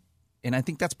 And I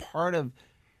think that's part of,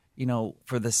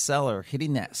 for the seller,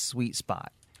 hitting that sweet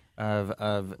spot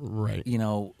of right.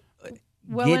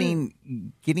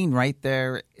 Getting right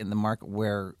there in the market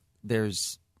where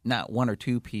there's not one or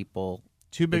two people.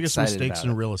 Two biggest mistakes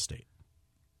in real estate.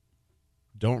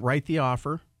 Don't write the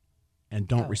offer and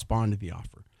don't respond to the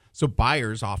offer. So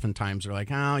buyers oftentimes are like,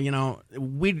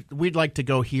 we'd like to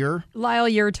go here. Lyle,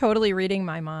 you're totally reading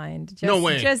my mind. No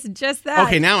way. Just that.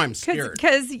 Okay, now I'm scared.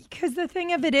 Because the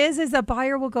thing of it is a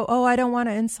buyer will go, I don't want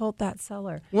to insult that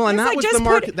seller. Well, and that was the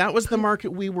market. That was the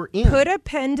market we were in. Put a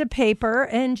pen to paper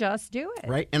and just do it.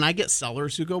 Right. And I get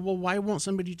sellers who go, well, why won't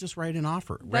somebody just write an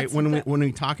offer? Right. When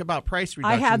we talk about price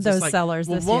reductions, I had those sellers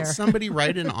this year. Won't somebody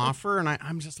write an offer? And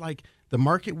I'm just like, the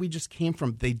market we just came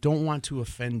from, they don't want to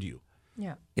offend you.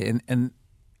 Yeah. And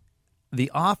the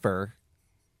offer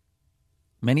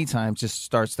many times just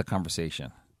starts the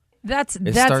conversation.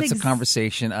 It starts the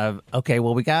conversation of, okay,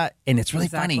 well, we got, and it's really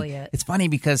funny. It's funny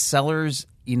because sellers,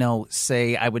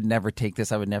 say, I would never take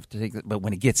this, I would never take it. But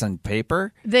when it gets on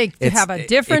paper, they have a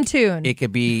different tune. It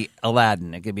could be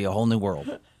Aladdin. It could be a whole new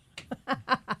world.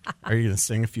 Are you going to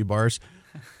sing a few bars?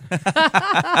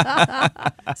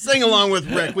 Sing along with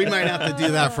Rick. We might have to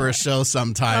do that for a show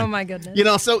sometime. Oh my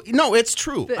goodness. So no, it's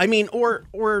true. I mean, or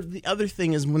the other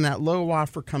thing is when that low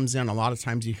offer comes in, a lot of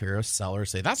times you hear a seller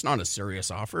say, that's not a serious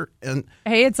offer. And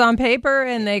hey, it's on paper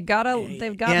and they've got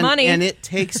money. And it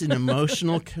takes an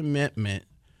emotional commitment.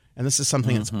 And this is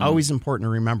something that's always important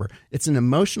to remember. It's an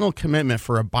emotional commitment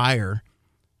for a buyer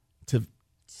to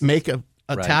make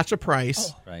attach a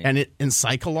price, and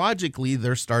psychologically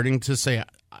they're starting to say,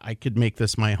 I could make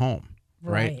this my home,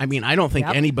 right? I mean, I don't think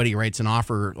anybody writes an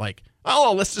offer like,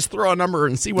 oh, let's just throw a number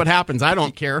and see what happens. I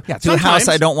don't care. To a house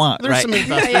I don't want. There's some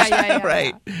investors,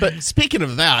 right? But speaking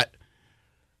of that,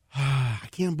 I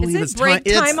can't believe it's break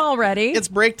time already. It's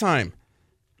break time.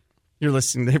 You're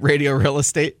listening to Radio Real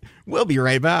Estate. We'll be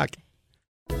right back.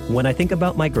 When I think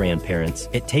about my grandparents,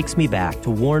 it takes me back to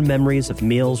warm memories of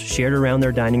meals shared around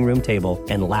their dining room table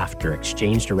and laughter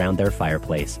exchanged around their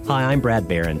fireplace. Hi, I'm Brad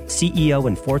Barron, CEO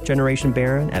and 4th generation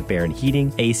Barron at Barron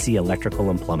Heating, AC, Electrical,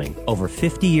 and Plumbing. Over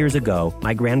 50 years ago,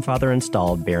 my grandfather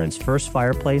installed Barron's first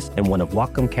fireplace in one of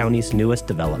Whatcom County's newest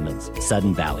developments,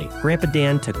 Sudden Valley. Grandpa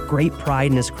Dan took great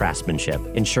pride in his craftsmanship,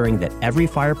 ensuring that every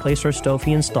fireplace or stove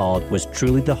he installed was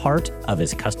truly the heart of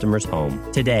his customer's home.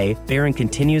 Today, Barron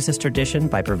continues this tradition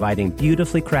by providing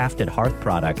beautifully crafted hearth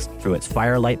products through its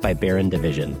Firelight by Barron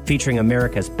division. Featuring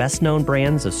America's best-known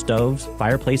brands of stoves,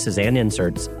 fireplaces, and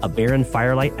inserts, a Barron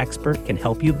Firelight expert can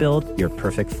help you build your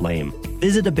perfect flame.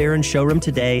 Visit a Barron showroom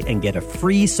today and get a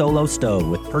free solo stove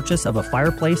with purchase of a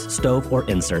fireplace, stove, or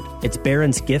insert. It's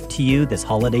Barron's gift to you this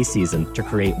holiday season to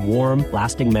create warm,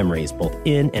 lasting memories both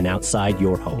in and outside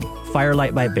your home.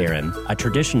 Firelight by Barron, a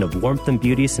tradition of warmth and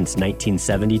beauty since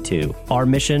 1972. Our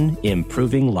mission,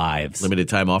 improving lives. Limited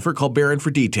time offer. Call Barron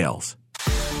for details.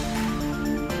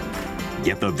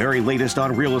 Get the very latest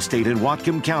on real estate in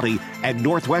Whatcom County and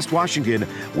Northwest Washington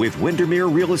with Windermere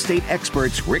real estate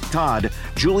experts Rick Todd,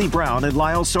 Julie Brown, and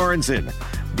Lyle Sorenson.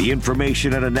 The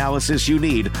information and analysis you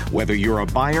need, whether you're a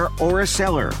buyer or a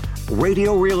seller.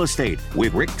 Radio Real Estate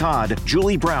with Rick Todd,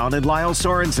 Julie Brown, and Lyle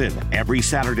Sorenson every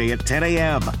Saturday at 10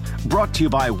 a.m. Brought to you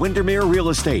by Windermere Real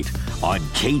Estate on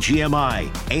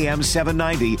KGMI, AM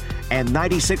 790 and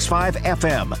 96.5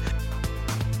 FM.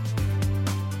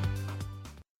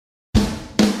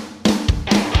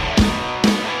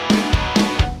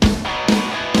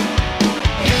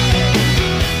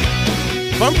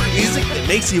 Bumper music that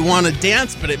makes you want to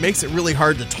dance, but it makes it really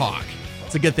hard to talk.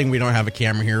 It's a good thing we don't have a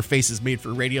camera here. Faces made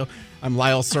for radio. I'm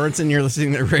Lyle Sorenson. You're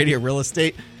listening to Radio Real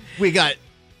Estate. We got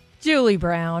Julie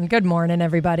Brown. Good morning,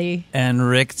 everybody. And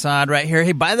Rick Todd right here.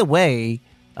 Hey, by the way,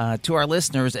 to our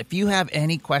listeners, if you have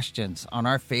any questions on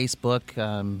our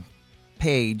Facebook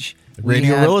page,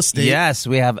 Radio Real Estate. Yes,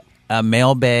 we have a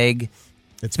mailbag.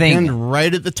 It's pinned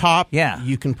right at the top. Yeah.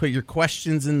 You can put your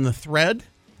questions in the thread,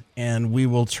 and we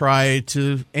will try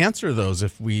to answer those.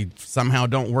 If we somehow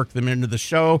don't work them into the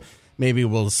show, maybe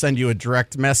we'll send you a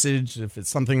direct message if it's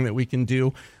something that we can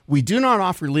do. We do not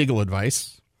offer legal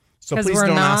advice, so please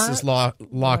don't ask us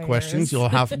law questions.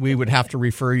 We would have to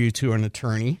refer you to an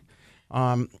attorney.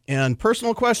 And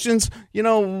personal questions,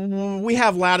 we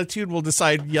have latitude. We'll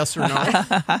decide yes or no,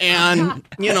 and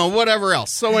whatever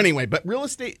else. So anyway, but real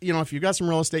estate, if you've got some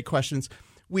real estate questions,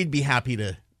 we'd be happy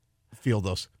to field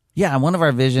those. Yeah, one of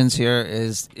our visions here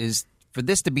is for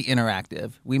this to be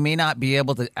interactive. We may not be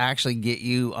able to actually get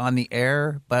you on the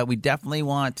air, but we definitely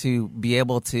want to be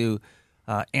able to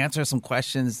answer some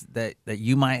questions that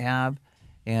you might have.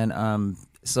 And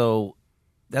so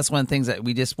that's one of the things that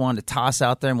we just wanted to toss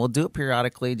out there, and we'll do it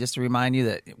periodically just to remind you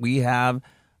that we have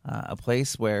a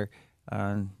place where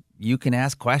you can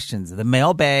ask questions. The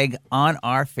mailbag on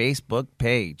our Facebook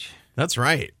page. That's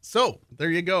right. So there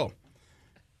you go.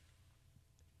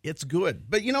 It's good.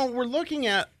 But, we're looking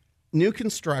at new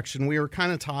construction. We were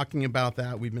kind of talking about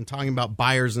that. We've been talking about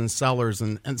buyers and sellers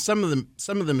and some of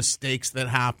the mistakes that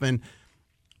happen.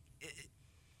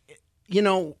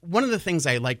 One of the things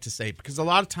I like to say, because a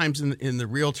lot of times in the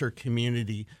realtor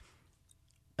community,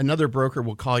 another broker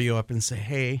will call you up and say,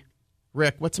 hey,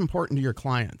 Rick, what's important to your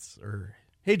clients? Or,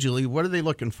 hey, Julie, what are they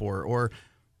looking for? Or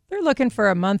they're looking for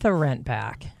a month of rent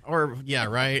back. Or, yeah,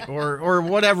 right. Or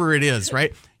whatever it is,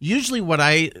 right? Usually what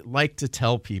I like to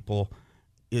tell people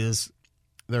is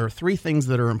there are three things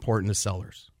that are important to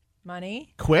sellers.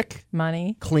 Money. Quick.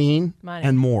 Money. Clean. Money.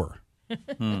 And more.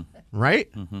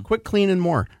 Right? Mm-hmm. Quick, clean, and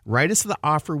more. Write us the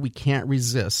offer we can't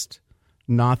resist,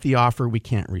 not the offer we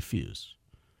can't refuse.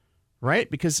 Right?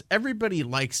 Because everybody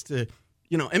likes to,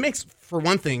 it makes, for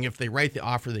one thing, if they write the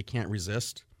offer they can't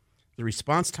resist, the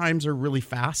response times are really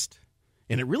fast,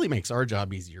 and it really makes our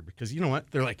job easier because you know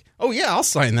what? They're like, oh, yeah, I'll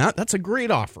sign that. That's a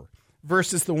great offer.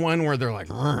 Versus the one where they're like,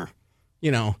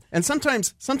 and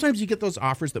sometimes you get those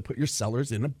offers that put your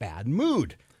sellers in a bad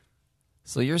mood.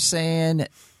 So you're saying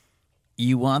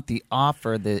you want the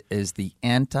offer that is the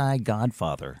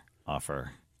anti-Godfather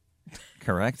offer,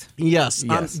 correct? Yes.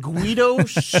 Guido,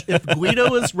 if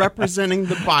Guido is representing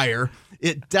the buyer,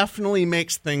 it definitely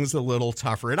makes things a little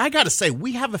tougher. And I got to say,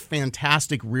 we have a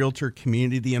fantastic realtor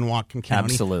community in Whatcom County.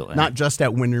 Absolutely. Not just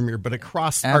at Windermere, but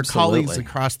across our colleagues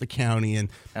across the county. And,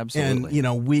 absolutely.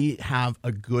 And, we have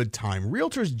a good time.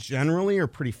 Realtors generally are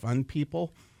pretty fun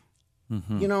people,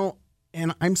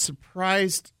 and I'm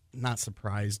not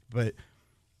surprised, but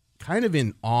kind of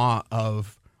in awe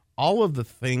of all of the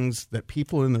things that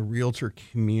people in the realtor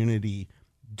community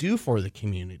do for the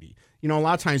community. A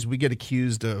lot of times we get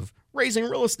accused of raising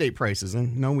real estate prices,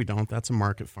 and no, we don't. That's a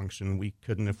market function. We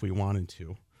couldn't if we wanted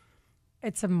to.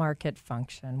 It's a market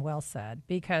function. Well said.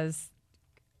 Because,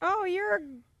 I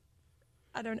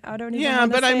don't even. Yeah,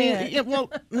 but I mean,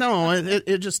 no,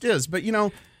 it just is. But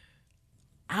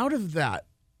out of that,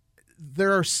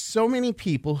 there are so many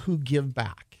people who give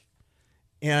back,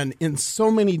 and in so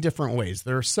many different ways.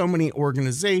 There are so many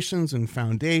organizations and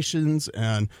foundations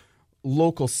and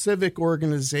local civic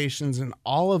organizations and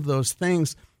all of those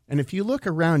things. And if you look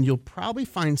around, you'll probably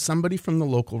find somebody from the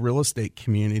local real estate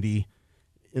community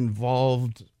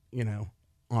involved,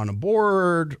 on a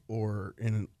board or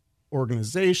in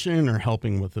organization or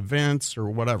helping with events or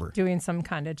whatever. Doing some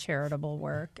kind of charitable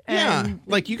work. Yeah, And,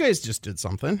 like you guys just did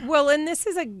something. well, and this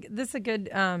is a good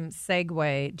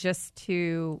segue just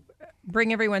to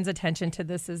bring everyone's attention to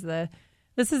this is the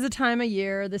time of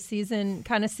year, the season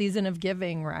of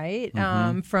giving, right?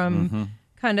 From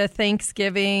kind of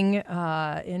Thanksgiving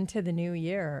into the new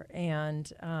year.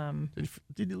 And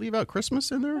did you leave out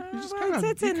Christmas in there? You just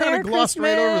it's in there. Glossed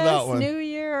right over that one. New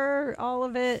Year, all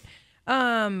of it.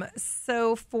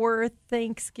 So for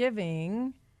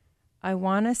Thanksgiving, I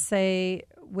want to say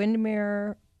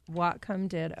Windermere Whatcom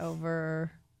did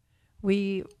over.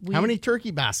 We How many turkey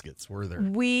baskets were there?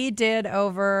 We did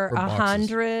over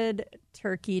 100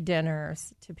 turkey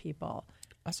dinners to people.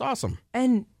 That's awesome.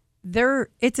 And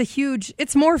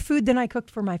it's more food than I cooked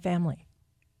for my family.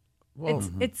 Whoa.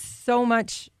 It's so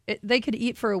much. They could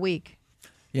eat for a week.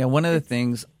 Yeah, one of the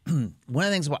things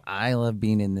what I love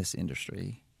being in this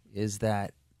industry is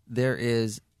that there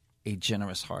is a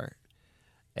generous heart,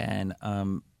 and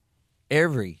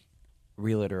every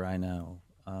realtor I know,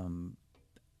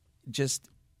 just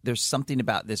there's something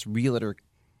about this realtor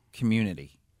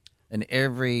community, and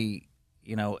every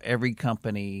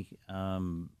company.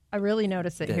 I really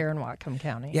notice it here in Whatcom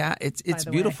County. Yeah, it's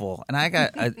beautiful. And I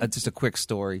got just a quick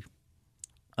story.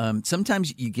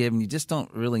 Sometimes you give and you just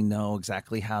don't really know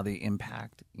exactly how the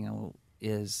impact,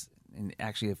 is and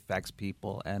actually affects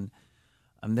people. And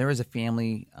there was a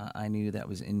family I knew that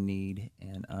was in need,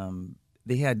 and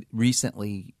they had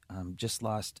recently just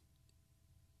lost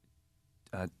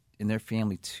in their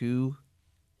family 2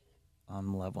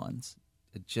 loved ones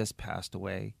that just passed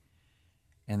away.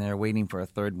 And they're waiting for a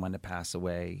third one to pass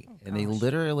away. And they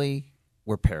literally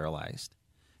were paralyzed.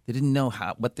 They didn't know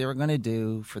what they were going to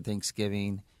do for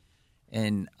Thanksgiving.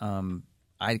 And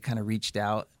I kind of reached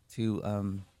out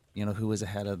to, who was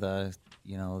ahead of the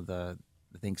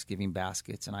Thanksgiving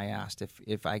baskets. And I asked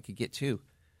if I could get 2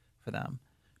 for them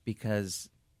because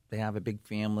they have a big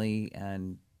family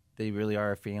and they really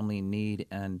are a family in need.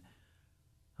 And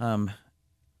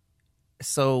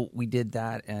so we did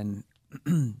that. And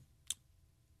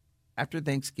after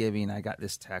Thanksgiving, I got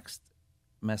this text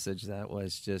message that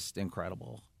was just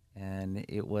incredible. And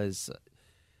it was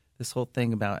this whole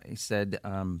thing about, he said,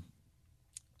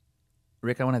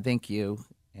 Rick, I want to thank you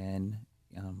and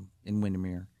in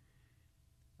Windermere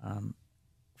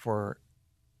for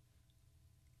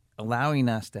allowing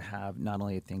us to have not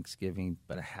only a Thanksgiving,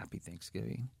 but a happy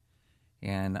Thanksgiving.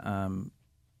 And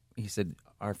he said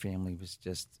our family was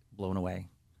just blown away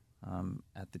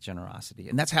at the generosity.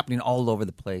 And that's happening all over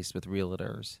the place with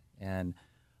realtors. And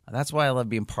that's why I love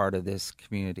being part of this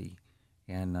community.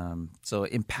 And so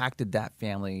it impacted that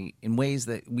family in ways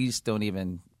that we just don't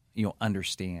even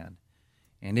understand.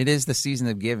 And it is the season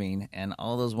of giving, and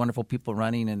all those wonderful people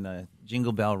running in the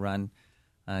Jingle Bell Run,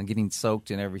 getting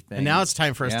soaked and everything. And now it's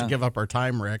time for us to give up our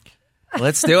time, Rick.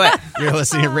 Let's do it. You're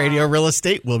listening to Radio Real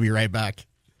Estate. We'll be right back.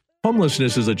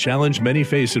 Homelessness is a challenge many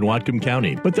face in Whatcom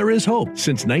County, but there is hope.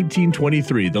 Since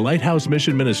 1923, the Lighthouse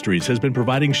Mission Ministries has been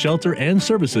providing shelter and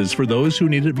services for those who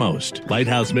need it most.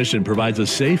 Lighthouse Mission provides a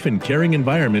safe and caring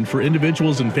environment for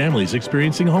individuals and families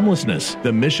experiencing homelessness.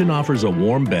 The mission offers a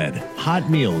warm bed, hot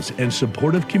meals, and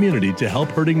supportive community to help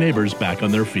hurting neighbors back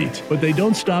on their feet. But they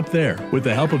don't stop there. With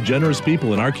the help of generous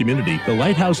people in our community, the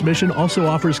Lighthouse Mission also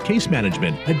offers case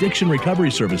management, addiction recovery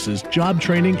services, job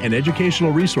training, and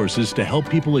educational resources to help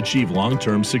people achieve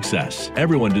long-term success.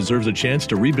 Everyone deserves a chance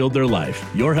to rebuild their life.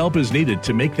 Your help is needed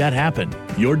to make that happen.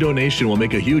 Your donation will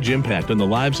make a huge impact on the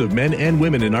lives of men and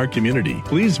women in our community.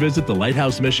 Please visit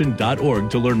thelighthousemission.org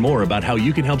to learn more about how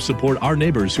you can help support our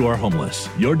neighbors who are homeless.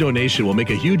 Your donation will make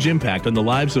a huge impact on the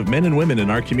lives of men and women in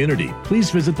our community. Please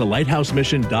visit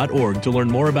thelighthousemission.org to learn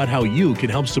more about how you can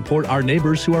help support our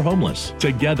neighbors who are homeless.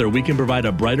 Together, we can provide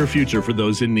a brighter future for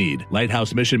those in need.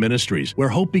 Lighthouse Mission Ministries, where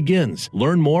hope begins.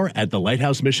 Learn more at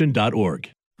thelighthousemission.org.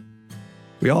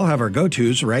 We all have our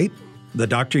go-tos, right? The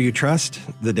doctor you trust,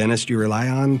 the dentist you rely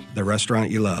on, the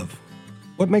restaurant you love.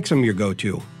 What makes them your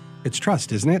go-to? It's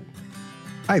trust, isn't it?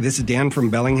 Hi, this is Dan from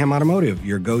Bellingham Automotive,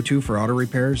 your go-to for auto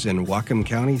repairs in Whatcom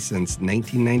County since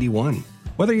 1991.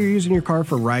 Whether you're using your car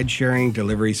for ride-sharing,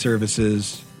 delivery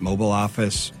services, mobile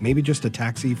office, maybe just a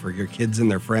taxi for your kids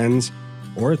and their friends,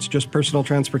 or it's just personal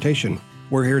transportation,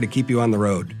 we're here to keep you on the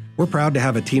road. We're proud to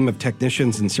have a team of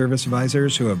technicians and service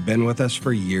advisors who have been with us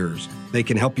for years. They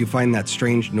can help you find that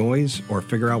strange noise or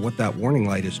figure out what that warning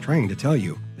light is trying to tell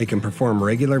you. They can perform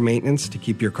regular maintenance to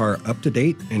keep your car up to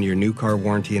date and your new car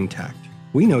warranty intact.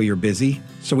 We know you're busy,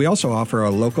 so we also offer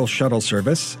a local shuttle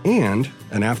service and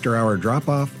an after-hour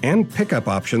drop-off and pickup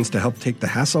options to help take the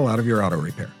hassle out of your auto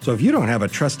repair. So if you don't have a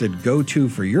trusted go-to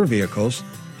for your vehicles,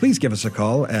 Please give us a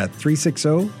call at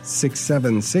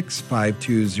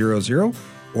 360-676-5200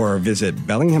 or visit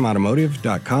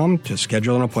BellinghamAutomotive.com to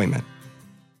schedule an appointment.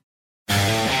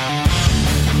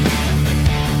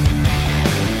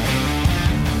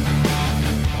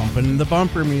 Bumping the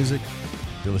bumper music.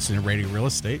 You're listening to Radio Real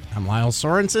Estate. I'm Lyle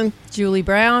Sorenson. Julie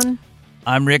Brown.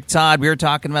 I'm Rick Todd. We were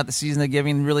talking about the season of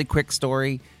giving. Really quick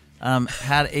story.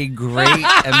 Had a great,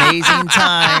 amazing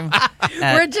time.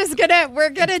 We're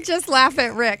gonna just laugh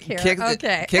at Rick here.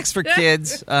 Okay. Kicks for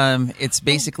Kids. It's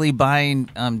basically buying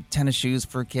tennis shoes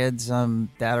for kids that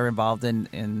are involved in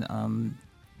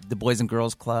the Boys and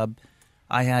Girls Club.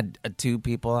 I had two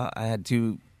people. I had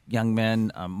two young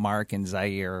men, Mark and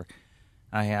Zaire.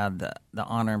 I had the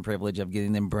honor and privilege of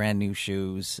getting them brand new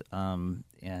shoes, and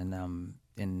a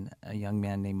young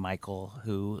man named Michael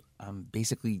who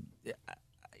basically.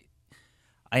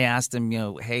 I asked him,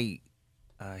 hey,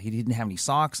 he didn't have any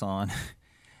socks on.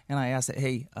 And I asked,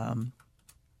 hey,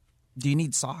 do you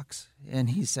need socks? And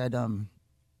he said,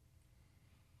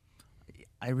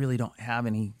 I really don't have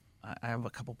any. I have a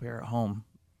couple pair at home.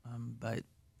 But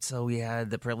so we had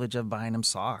the privilege of buying him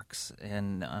socks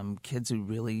and kids who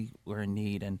really were in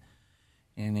need. And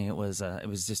it was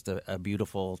just a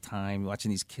beautiful time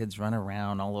watching these kids run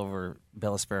around all over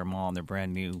Bellis Fair Mall in their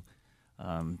brand new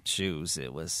shoes.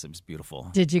 It was beautiful.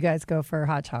 Did you guys go for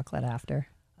hot chocolate after?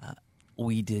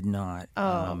 We did not.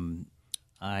 Oh.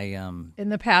 In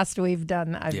the past we've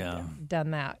done done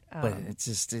that. But it's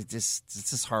just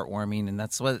heartwarming, and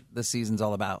that's what the season's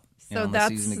all about. So the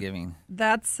season of giving.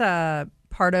 That's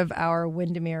part of our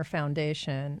Windermere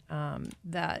Foundation.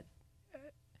 That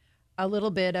a little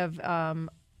bit of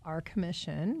our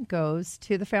commission goes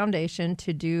to the foundation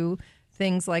to do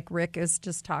things like Rick is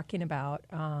just talking about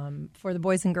for the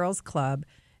Boys and Girls Club.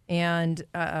 And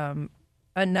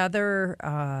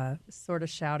another sort of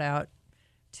shout out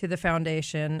to the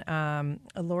foundation,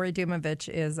 Lori Dumovich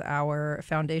is our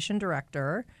foundation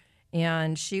director,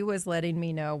 and she was letting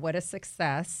me know what a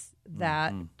success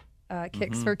that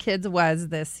Kicks for Kids was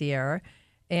this year,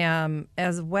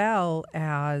 as well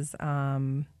as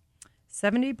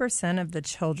 70% of the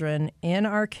children in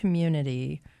our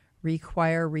community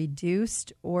require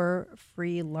reduced or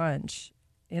free lunch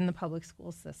in the public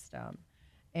school system.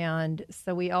 And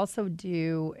so we also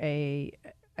do like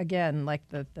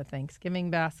the Thanksgiving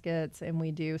baskets, and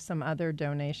we do some other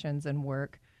donations and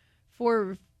work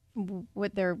for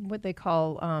what they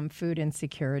call food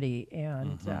insecurity.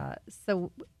 And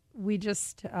so we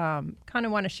just kind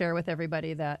of want to share with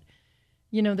everybody that,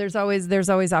 there's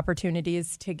always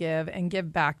opportunities to give and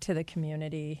give back to the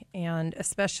community, and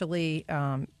especially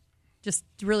just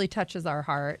really touches our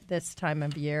heart this time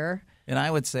of year. And I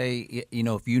would say,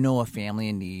 if you know a family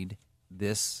in need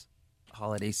this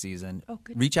holiday season,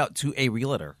 reach out to a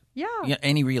realtor. Yeah.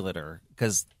 Any realtor,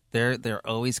 because they're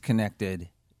always connected.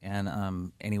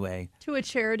 And anyway. To a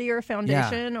charity or a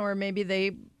foundation, or maybe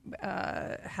they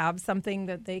have something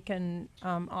that they can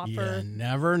offer. You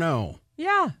never know.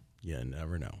 Yeah. You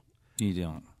never know. You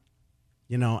don't.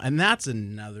 And that's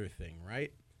another thing,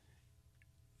 right?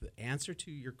 The answer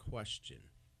to your question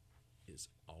is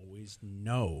always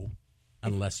no,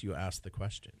 unless you ask the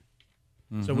question.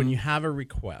 Mm-hmm. So when you have a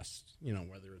request,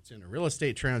 whether it's in a real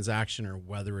estate transaction or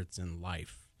whether it's in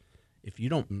life, if you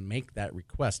don't make that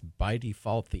request, by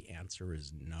default, the answer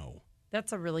is no.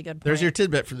 That's a really good point. There's your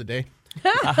tidbit for the day.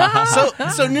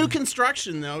 So new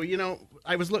construction, though,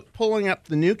 I was pulling up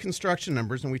the new construction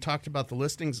numbers, and we talked about the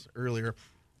listings earlier.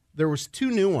 There was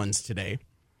 2 new ones today,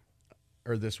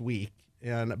 or this week,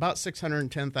 and about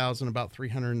 $610,000, about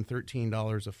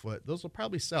 $313 a foot. Those will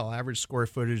probably sell. Average square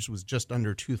footage was just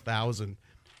under 2,000.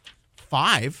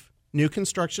 5 new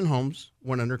construction homes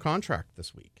went under contract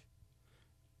this week.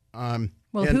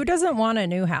 Who doesn't want a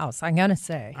new house? I'm gonna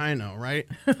say. I know, right?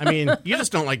 I mean, you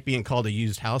just don't like being called a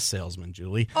used house salesman,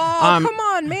 Julie. Oh, come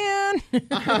on, man!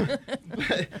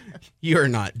 But you're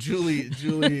not. Julie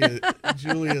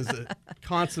is a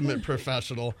consummate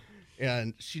professional,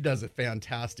 and she does a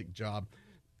fantastic job.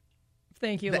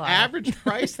 Thank you. The Lyle. average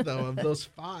price, though, of those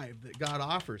 5 that got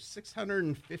offers,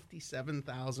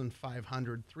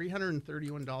 $657,500,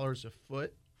 $331 a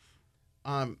foot,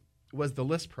 was the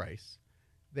list price.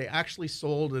 They actually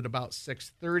sold at about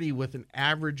 $630,000 with an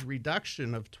average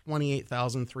reduction of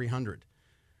 $28,300.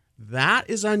 That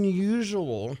is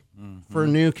unusual for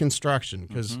new construction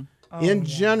because, in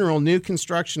general, new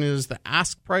construction is the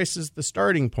ask price is the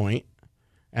starting point,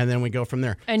 and then we go from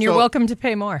there. And you're welcome to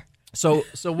pay more. So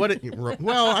what?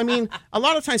 I mean, a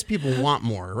lot of times people want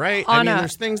more, right?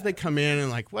 There's things that come in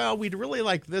and we'd really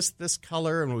like this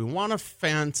color, and we want a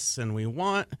fence, and we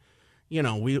want,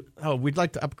 we'd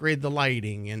like to upgrade the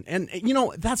lighting, and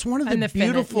that's one of the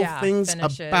beautiful things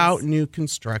finishes about new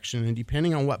construction. And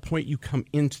depending on what point you come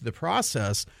into the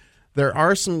process, there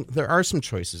are some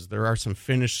choices. There are some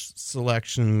finish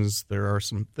selections. There are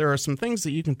some things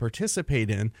that you can participate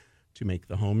in to make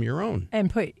the home your own and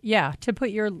put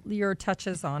your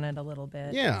touches on it a little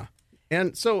bit. Yeah,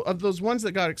 and so of those ones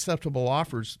that got acceptable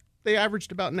offers, they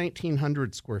averaged about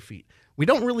 1,900 square feet. We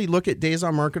don't really look at days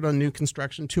on market on new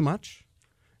construction too much.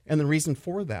 And the reason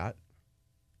for that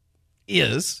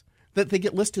is that they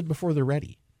get listed before they're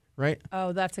ready, right?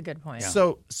 Oh, that's a good point.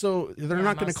 So they're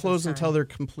not going to close until they're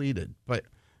completed. But,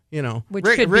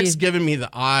 Rick's giving me the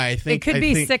eye. It could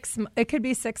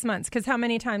be 6 months. Because how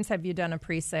many times have you done a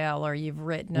pre-sale or you've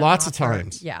written an lots offer? of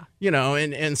times. Yeah.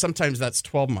 And sometimes that's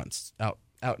 12 months out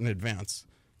in advance.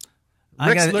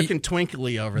 Rick's looking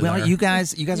twinkly over there. Well, you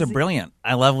guys are brilliant.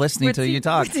 I love listening to you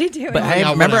talk. What's he doing? But hey,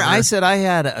 remember I said I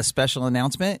had a special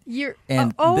announcement?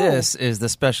 And this is the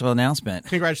special announcement.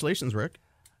 Congratulations, Rick.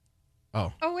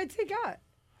 Oh, what's he got?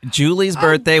 Julie's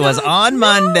birthday was on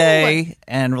Monday,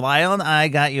 and Lyle and I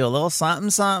got you a little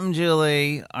something,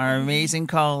 Julie, our amazing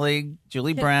colleague,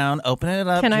 Julie Brown. Open it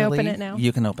up, Can Julie. I open it now?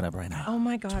 You can open it up right now. Oh,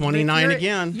 my God. 29 Rick,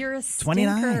 again. You're a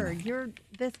stinker. 29.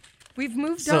 We've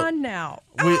moved on now.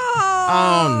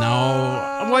 Oh,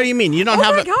 no. What do you mean? You don't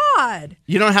have my God.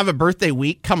 You don't have a birthday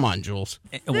week? Come on, Jules.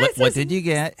 What did you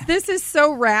get? This is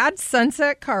so rad.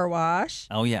 Sunset Car Wash.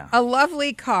 Oh, yeah. A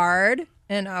lovely card.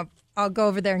 And I'll go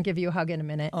over there and give you a hug in a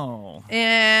minute. Oh.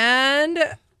 And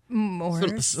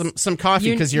more. Some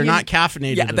coffee because you're not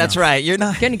caffeinated Yeah, enough. that's right. You're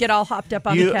not. Going to get all hopped up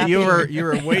on the caffeine. You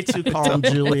were way too calm,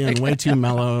 Julie, and way too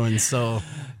mellow. And so...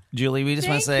 Julie, we just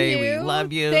want to say we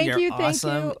love you. You're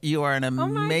awesome. Thank you are an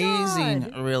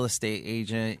amazing real estate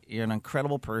agent. You're an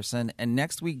incredible person. And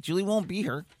next week, Julie won't be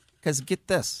here because get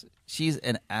this. She's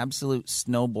an absolute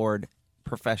snowboard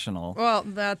professional. Well,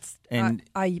 that's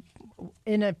I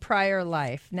in a prior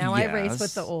life. Now Yes. I race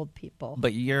with the old people.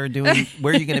 But you're doing,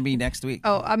 where are you going to be next week?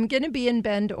 Oh, I'm going to be in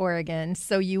Bend, Oregon.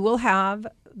 So you will have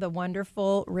the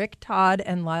wonderful Rick, Todd,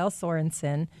 and Lyle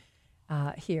Sorenson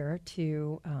here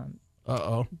to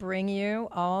bring you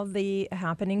all the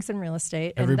happenings in real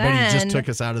estate. Everybody and then, just took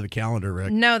us out of the calendar,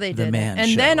 Rick. No, they didn't.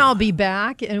 And then I'll be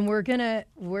back, and we're gonna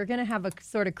have a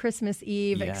sort of Christmas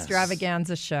Eve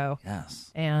extravaganza show. Yes.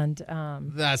 And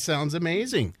that sounds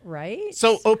amazing, right?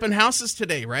 So open houses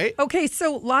today, right? Okay,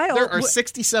 so Lyle, there are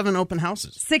 67 open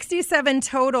houses. 67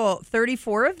 total.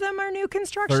 34 of them are new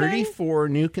construction. 34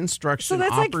 new construction so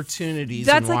opportunities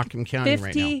in Whatcom County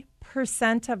right now.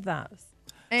 50% of those.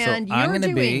 And so you're I'm going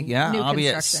to be, new I'll be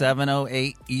at construction.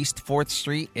 708 East 4th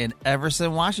Street in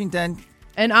Everson, Washington.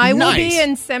 And I will be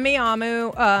in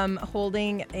Semiahmoo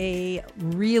holding a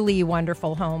really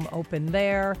wonderful home open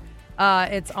there.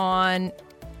 I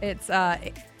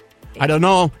don't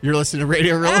know. You're listening to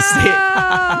Radio Real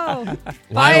Estate.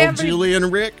 Lyle, Julie,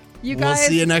 and Rick. You guys we'll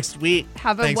see you next week.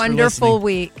 Have a Thanks wonderful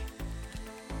week.